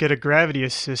 So you don't get a gravity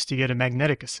assist, you get a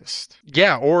magnetic assist.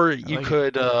 Yeah, or you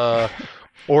could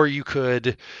Or you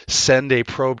could send a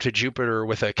probe to Jupiter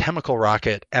with a chemical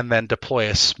rocket and then deploy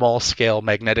a small-scale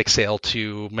magnetic sail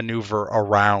to maneuver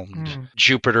around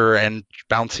Jupiter and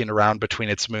bouncing around between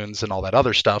its moons and all that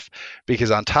other stuff. Because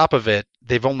on top of it,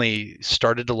 they've only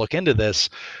started to look into this,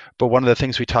 but one of the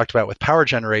things we talked about with power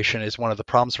generation is one of the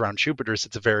problems around Jupiter is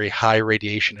it's a very high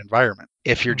radiation environment.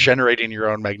 If you're generating your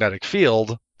own magnetic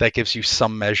field, that gives you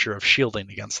some measure of shielding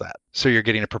against that. So you're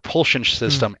getting a propulsion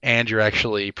system and you're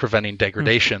actually preventing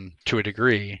degradation to a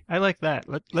degree. I like that.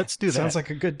 Let's do that. Sounds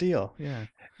like a good deal. Yeah.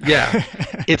 Yeah,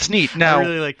 it's neat. Now, I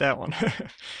really like that one.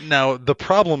 Now, the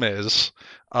problem is,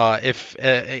 if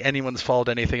anyone's followed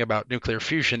anything about nuclear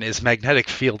fusion, is magnetic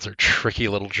fields are tricky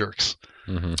little jerks.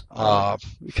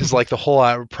 Because like the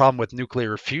whole problem with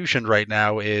nuclear fusion right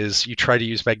now is you try to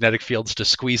use magnetic fields to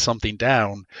squeeze something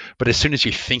down, but as soon as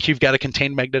you think you've got a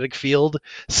contained magnetic field,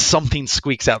 something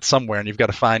squeaks out somewhere and you've got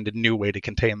to find a new way to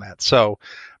contain that. So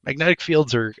magnetic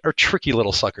fields are tricky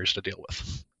little suckers to deal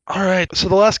with. All right, so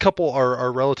the last couple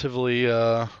are relatively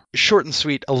short and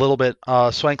sweet a little bit.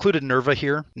 So I included NERVA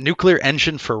here, Nuclear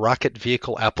Engine for Rocket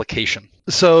Vehicle Application.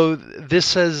 So this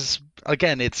says,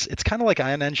 again, it's kind of like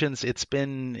ion engines. It's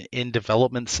been in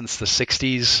development since the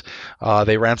 60s.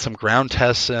 They ran some ground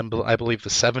tests in, I believe, the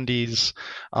 70s.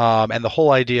 And the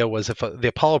whole idea was if the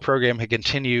Apollo program had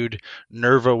continued,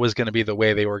 NERVA was going to be the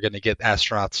way they were going to get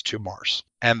astronauts to Mars.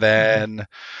 And then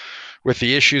with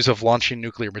the issues of launching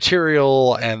nuclear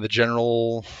material and the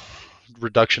general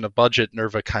reduction of budget,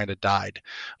 NERVA kind of died.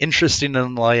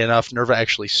 Interestingly enough, NERVA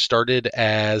actually started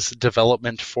as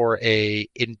development for a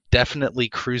indefinitely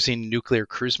cruising nuclear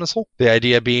cruise missile. The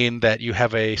idea being that you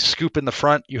have a scoop in the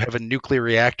front, you have a nuclear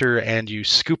reactor, and you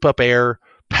scoop up air,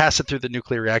 pass it through the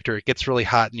nuclear reactor, it gets really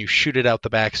hot, and you shoot it out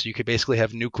the back. So you could basically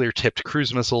have nuclear-tipped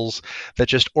cruise missiles that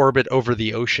just orbit over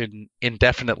the ocean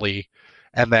indefinitely.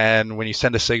 And then when you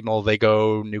send a signal, they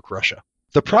go nuke Russia.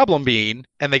 The problem being,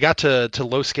 and they got to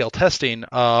low-scale testing,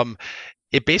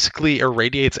 it basically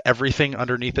irradiates everything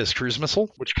underneath this cruise missile,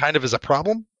 which kind of is a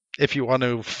problem if you want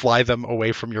to fly them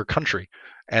away from your country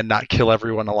and not kill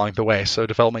everyone along the way. So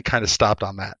development kind of stopped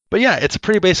on that. But yeah, it's a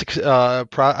pretty basic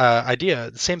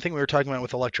idea. The same thing we were talking about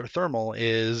with electrothermal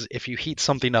is if you heat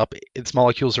something up, its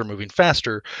molecules are moving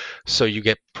faster, so you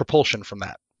get propulsion from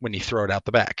that when you throw it out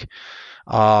the back.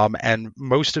 And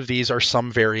most of these are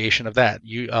some variation of that.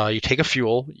 You take a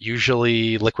fuel,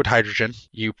 usually liquid hydrogen,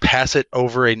 you pass it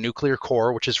over a nuclear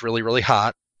core, which is really, really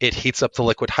hot. It heats up the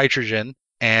liquid hydrogen,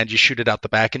 and you shoot it out the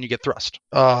back and you get thrust.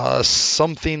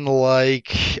 Something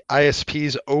like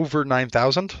ISPs over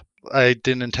 9,000. I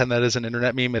didn't intend that as an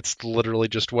internet meme. It's literally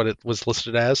just what it was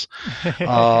listed as. 3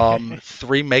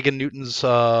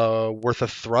 meganewtons worth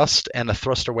of thrust and a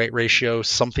thrust to weight ratio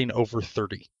something over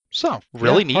 30. So,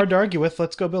 really neat. Hard to argue with.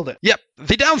 Let's go build it. Yep.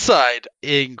 The downside,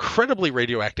 incredibly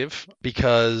radioactive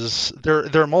because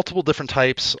there are multiple different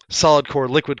types: solid core,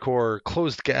 liquid core,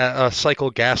 closed cycle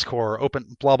gas core,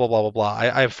 open, blah, blah, blah, blah, blah.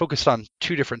 I have focused on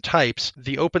 2 different types.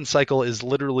 The open cycle is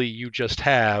literally you just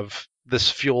have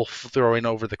this fuel throwing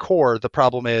over the core. The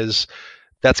problem is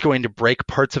that's going to break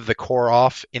parts of the core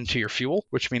off into your fuel,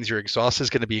 which means your exhaust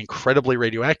is going to be incredibly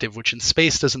radioactive, which in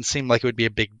space doesn't seem like it would be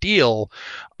a big deal,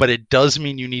 but it does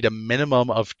mean you need a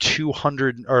minimum of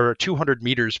 200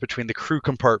 meters between the crew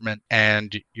compartment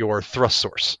and your thrust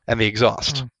source and the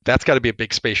exhaust. That's got to be a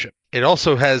big spaceship. It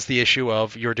also has the issue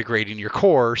of you're degrading your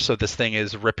core, so this thing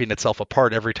is ripping itself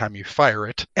apart every time you fire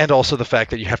it. And also the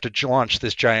fact that you have to launch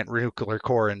this giant nuclear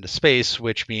core into space,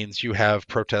 which means you have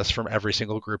protests from every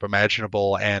single group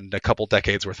imaginable and a couple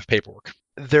decades worth of paperwork.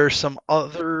 There's some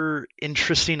other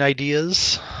interesting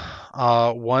ideas.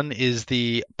 One is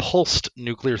the pulsed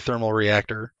nuclear thermal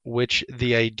reactor, which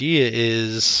the idea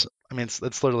is, I mean, it's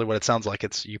literally what it sounds like.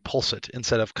 It's you pulse it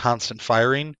instead of constant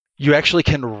firing. You actually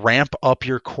can ramp up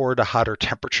your core to hotter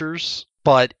temperatures,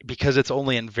 but because it's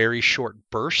only in very short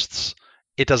bursts,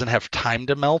 it doesn't have time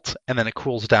to melt, and then it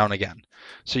cools down again.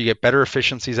 So you get better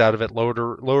efficiencies out of it,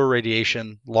 lower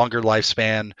radiation, longer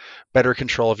lifespan, better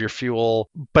control of your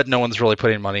fuel, but no one's really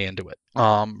putting money into it.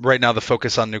 Right now, the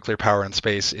focus on nuclear power in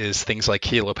space is things like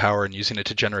kilopower and using it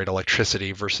to generate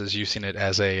electricity versus using it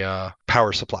as a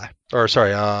power supply.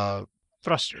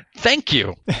 Thruster. Thank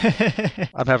you.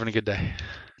 I'm having a good day.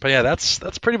 But yeah,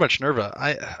 that's pretty much NERVA.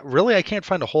 I can't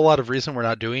find a whole lot of reason we're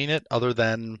not doing it other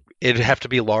than it'd have to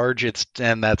be large.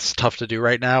 And that's tough to do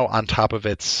right now. On top of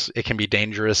it can be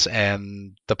dangerous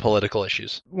and the political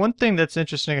issues. One thing that's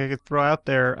interesting I could throw out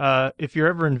there, if you're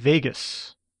ever in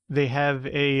Vegas, they have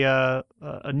a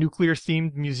nuclear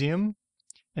themed museum,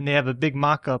 and they have a big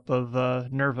mock-up of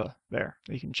NERVA there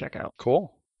that you can check out.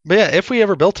 Cool. But yeah, if we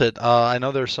ever built it, I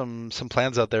know there's some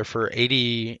plans out there for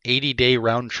 80 day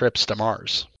round trips to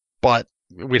Mars, but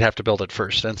we'd have to build it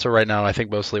first. And so right now, I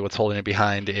think mostly what's holding it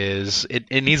behind is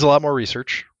it needs a lot more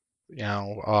research.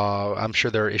 I'm sure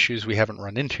there are issues we haven't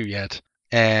run into yet,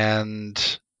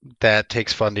 and that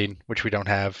takes funding, which we don't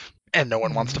have, and no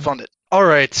one wants to fund it. All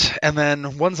right, and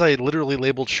then ones I literally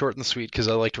labeled short and sweet because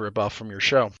I like to rip off from your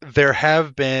show. There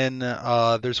have been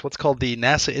there's what's called the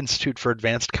NASA Institute for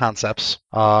Advanced Concepts,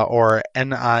 or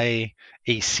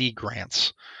NIAC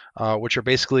grants, which are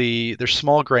basically they're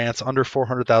small grants under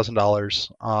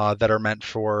 $400,000 that are meant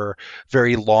for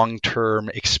very long-term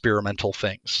experimental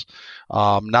things.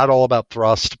 Not all about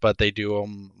thrust, but they do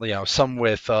them. Some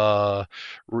with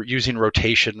using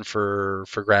rotation for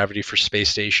gravity for space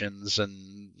stations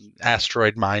and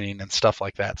asteroid mining and stuff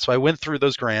like that. So I went through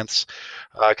those grants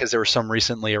because there were some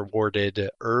recently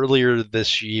awarded earlier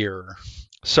this year.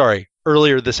 Sorry,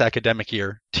 earlier this academic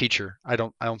year. Teacher, I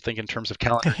don't think in terms of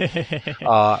calendar.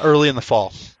 Early in the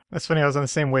fall. That's funny. I was on the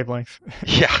same wavelength.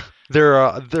 Yeah,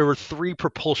 there were 3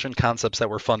 propulsion concepts that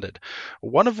were funded.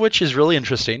 One of which is really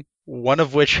interesting. One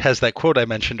of which has that quote I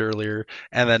mentioned earlier,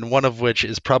 and then one of which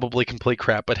is probably complete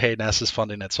crap. But hey, NASA's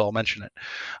funding it, so I'll mention it.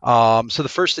 So the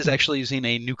first is actually using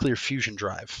a nuclear fusion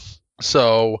drive.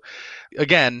 So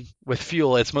again, with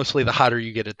fuel, it's mostly the hotter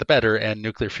you get it, the better, and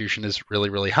nuclear fusion is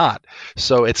really, really hot.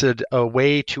 So it's a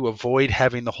way to avoid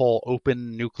having the whole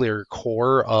open nuclear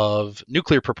core of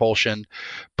nuclear propulsion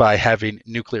by having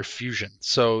nuclear fusion.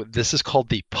 So this is called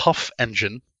the PUF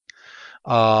engine,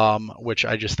 which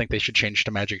I just think they should change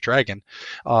to Magic Dragon.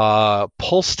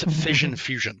 Pulsed fission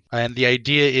fusion. And the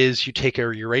idea is you take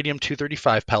a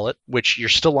uranium-235 pellet, which you're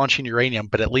still launching uranium,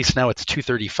 but at least now it's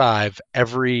 235.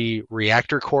 Every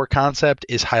reactor core concept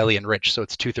is highly enriched, so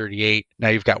it's 238. Now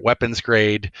you've got weapons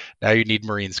grade. Now you need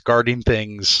Marines guarding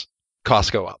things. Costs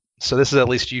go up. So this is at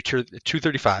least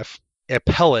 235. A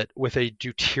pellet with a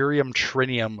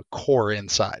deuterium-tritium core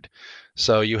inside.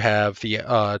 So you have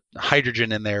the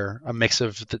hydrogen in there, a mix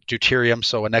of the deuterium,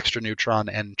 so an extra neutron,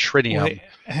 and tritium. Wait,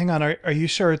 hang on. Are you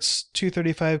sure it's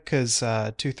 235? Because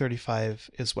 235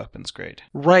 is weapons grade.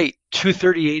 Right.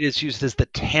 238 is used as the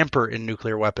tamper in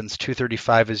nuclear weapons.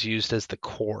 235 is used as the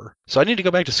core. So I need to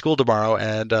go back to school tomorrow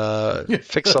and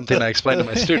fix something I explained to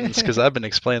my students because I've been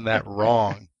explaining that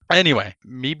wrong. Anyway,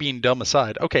 me being dumb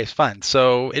aside, okay, fine.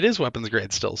 So it is weapons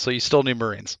grade still, so you still need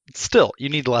Marines. Still, you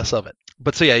need less of it.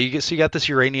 But so yeah, you got this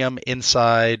uranium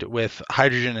inside with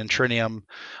hydrogen and tritium.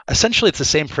 Essentially, it's the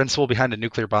same principle behind a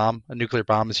nuclear bomb. A nuclear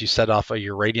bomb is you set off a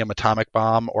uranium atomic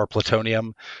bomb or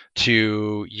plutonium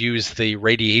to use the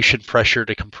radiation pressure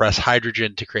to compress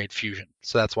hydrogen to create fusion.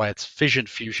 So that's why it's fission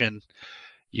fusion.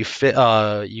 You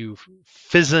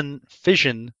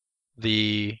fission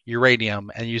the uranium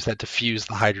and use that to fuse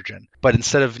the hydrogen. But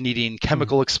instead of needing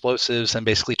chemical explosives and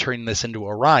basically turning this into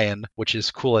Orion, which is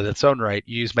cool in its own right,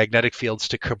 you use magnetic fields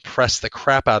to compress the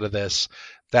crap out of this.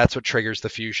 That's what triggers the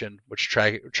fusion, which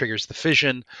triggers the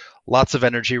fission. Lots of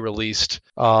energy released.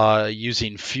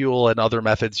 Using fuel and other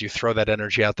methods, you throw that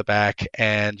energy out the back,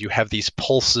 and you have these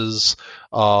pulses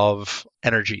of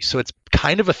energy. So it's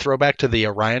kind of a throwback to the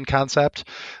Orion concept.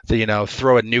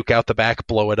 Throw a nuke out the back,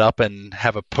 blow it up, and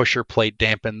have a pusher plate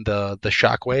dampen the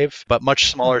shock wave, but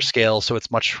much smaller scale, so it's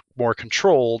much more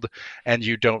controlled, and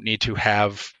you don't need to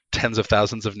have tens of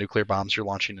thousands of nuclear bombs you're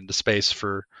launching into space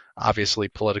for obviously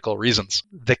political reasons.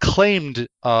 The claimed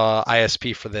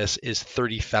ISP for this is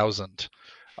 30,000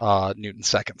 Newton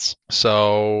seconds.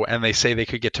 So, and they say they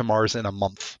could get to Mars in a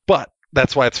month. But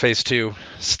that's why it's phase 2.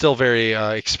 Still very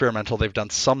experimental. They've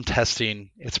done some testing.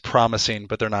 It's promising,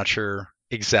 but they're not sure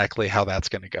exactly how that's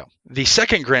going to go. The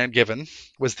second grant given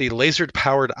was the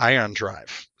laser-powered ion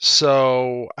drive.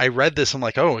 So I read this, I'm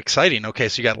like, oh, exciting. Okay,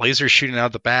 so you got lasers shooting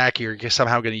out the back. You're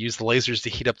somehow going to use the lasers to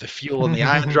heat up the fuel in the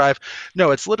ion drive.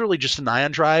 No, it's literally just an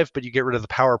ion drive, but you get rid of the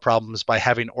power problems by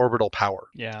having orbital power.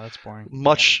 Yeah, that's boring.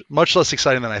 Much less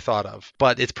exciting than I thought of.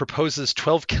 But it proposes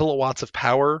 12 kilowatts of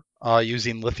power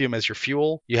using lithium as your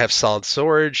fuel. You have solid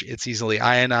storage. It's easily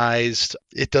ionized.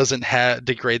 It doesn't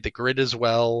degrade the grid as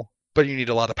well. But you need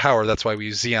a lot of power. That's why we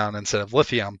use Xeon instead of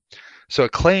lithium. So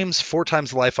it claims 4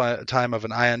 times the lifetime of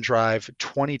an ion drive,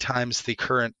 20 times the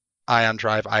current ion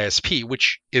drive ISP,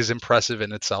 which is impressive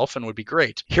in itself and would be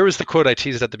great. Here was the quote I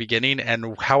teased at the beginning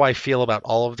and how I feel about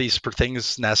all of these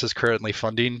things NASA's currently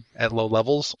funding at low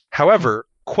levels. However,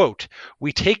 quote,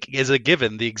 "We take as a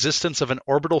given the existence of an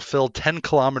orbital-filled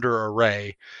 10-kilometer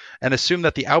array and assume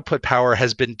that the output power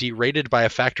has been derated by a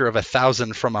factor of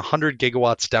 1,000 from 100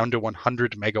 gigawatts down to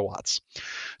 100 megawatts.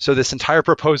 So this entire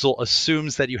proposal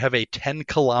assumes that you have a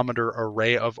 10-kilometer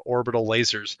array of orbital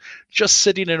lasers just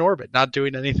sitting in orbit, not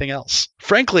doing anything else.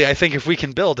 Frankly, I think if we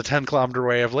can build a 10-kilometer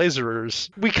array of lasers,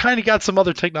 we kind of got some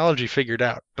other technology figured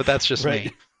out, but that's just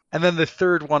me." And then the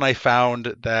third one I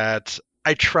found that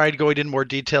I tried going in more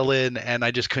detail in, and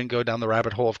I just couldn't go down the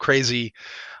rabbit hole of crazy,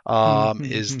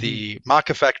 is the Mach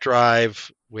effect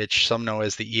drive, which some know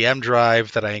as the EM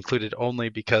drive, that I included only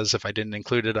because if I didn't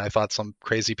include it, I thought some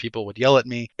crazy people would yell at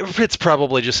me. It's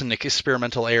probably just an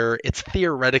experimental error. It's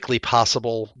theoretically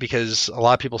possible because a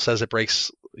lot of people says it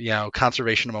breaks,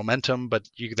 conservation of momentum, but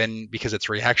you then, because it's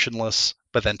reactionless,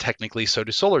 but then technically so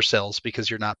do solar cells because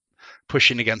you're not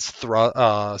pushing against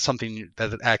something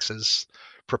that acts as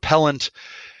propellant.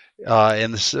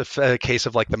 In the case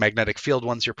of like the magnetic field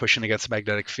ones, you're pushing against the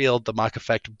magnetic field. The Mach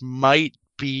effect might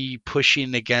be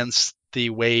pushing against the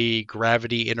way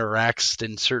gravity interacts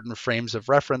in certain frames of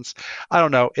reference. I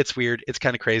don't know. It's weird. It's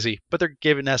kind of crazy, but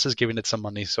NASA's giving it some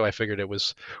money, so I figured it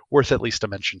was worth at least a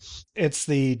mention. It's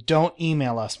the don't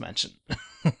email us mention.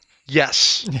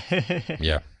 Yes.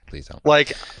 Yeah, please don't.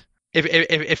 Like,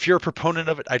 if you're a proponent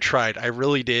of it, I tried. I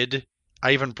really did.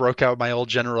 I even broke out my old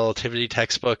general relativity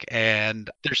textbook, and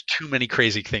there's too many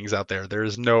crazy things out there. There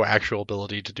is no actual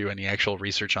ability to do any actual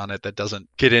research on it that doesn't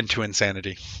get into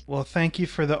insanity. Well, thank you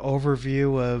for the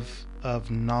overview of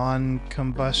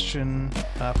non-combustion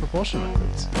propulsion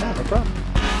methods. Yeah, no problem.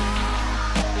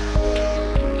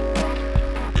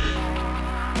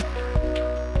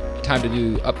 Time to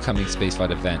do upcoming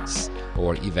spaceflight events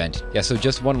or event. Yeah, so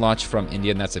just one launch from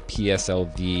India, and that's a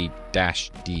PSLV-DL.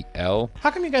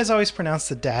 How come you guys always pronounce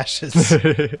the dashes?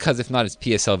 Because if not, it's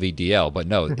PSLV-DL, but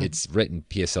no, it's written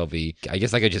PSLV. I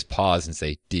guess I could just pause and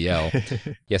say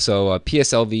DL. Yeah, so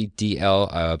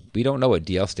PSLV-DL, we don't know what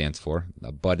DL stands for,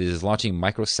 but it is launching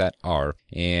Microsat-R,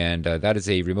 and that is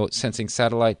a remote sensing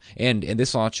satellite. And in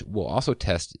this launch, we'll also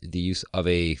test the use of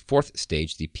a fourth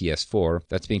stage, the PS4,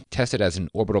 that's being tested as an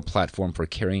orbital platform for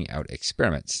carrying out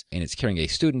experiments. And it's carrying a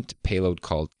student payload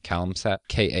called CALMSAT,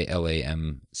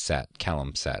 KALAM-SAT,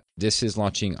 CALMSAT. This is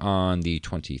launching on the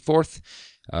 24th.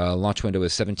 Launch window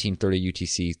is 1730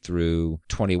 UTC through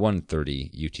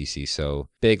 2130 UTC, so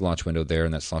big launch window there,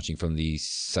 and that's launching from the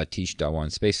Satish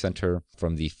Dhawan Space Center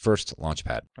from the first launch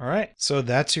pad. All right, so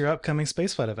that's your upcoming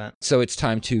spaceflight event. So it's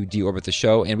time to deorbit the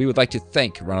show, and we would like to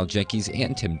thank Ronald Jenkins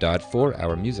and Tim Dodd for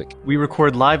our music. We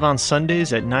record live on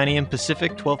Sundays at 9 a.m.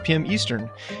 Pacific, 12 p.m. Eastern.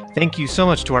 Thank you so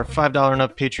much to our $5 and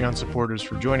up Patreon supporters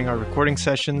for joining our recording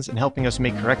sessions and helping us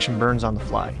make correction burns on the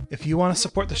fly. If you want to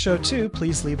support the show too,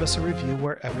 please leave us a review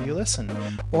wherever you listen,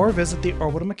 or visit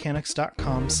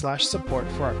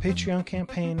theorbitalmechanics.com/support for our Patreon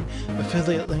campaign,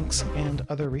 affiliate links, and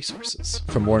other resources.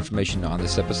 For more information on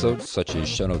this episode, such as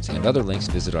show notes and other links,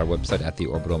 visit our website at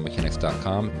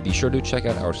theorbitalmechanics.com. Be sure to check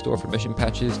out our store for mission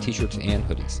patches, t-shirts, and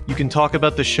hoodies. You can talk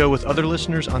about the show with other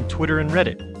listeners on Twitter and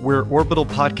Reddit. We're Orbital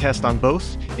Podcast on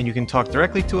both, and you can talk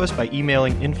directly to us by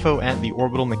emailing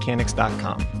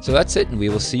info@theorbitalmechanics.com. So that's it, and we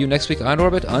will see you next week on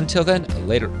Orbit. Until then,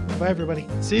 later. Bye, everybody.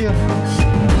 See ya.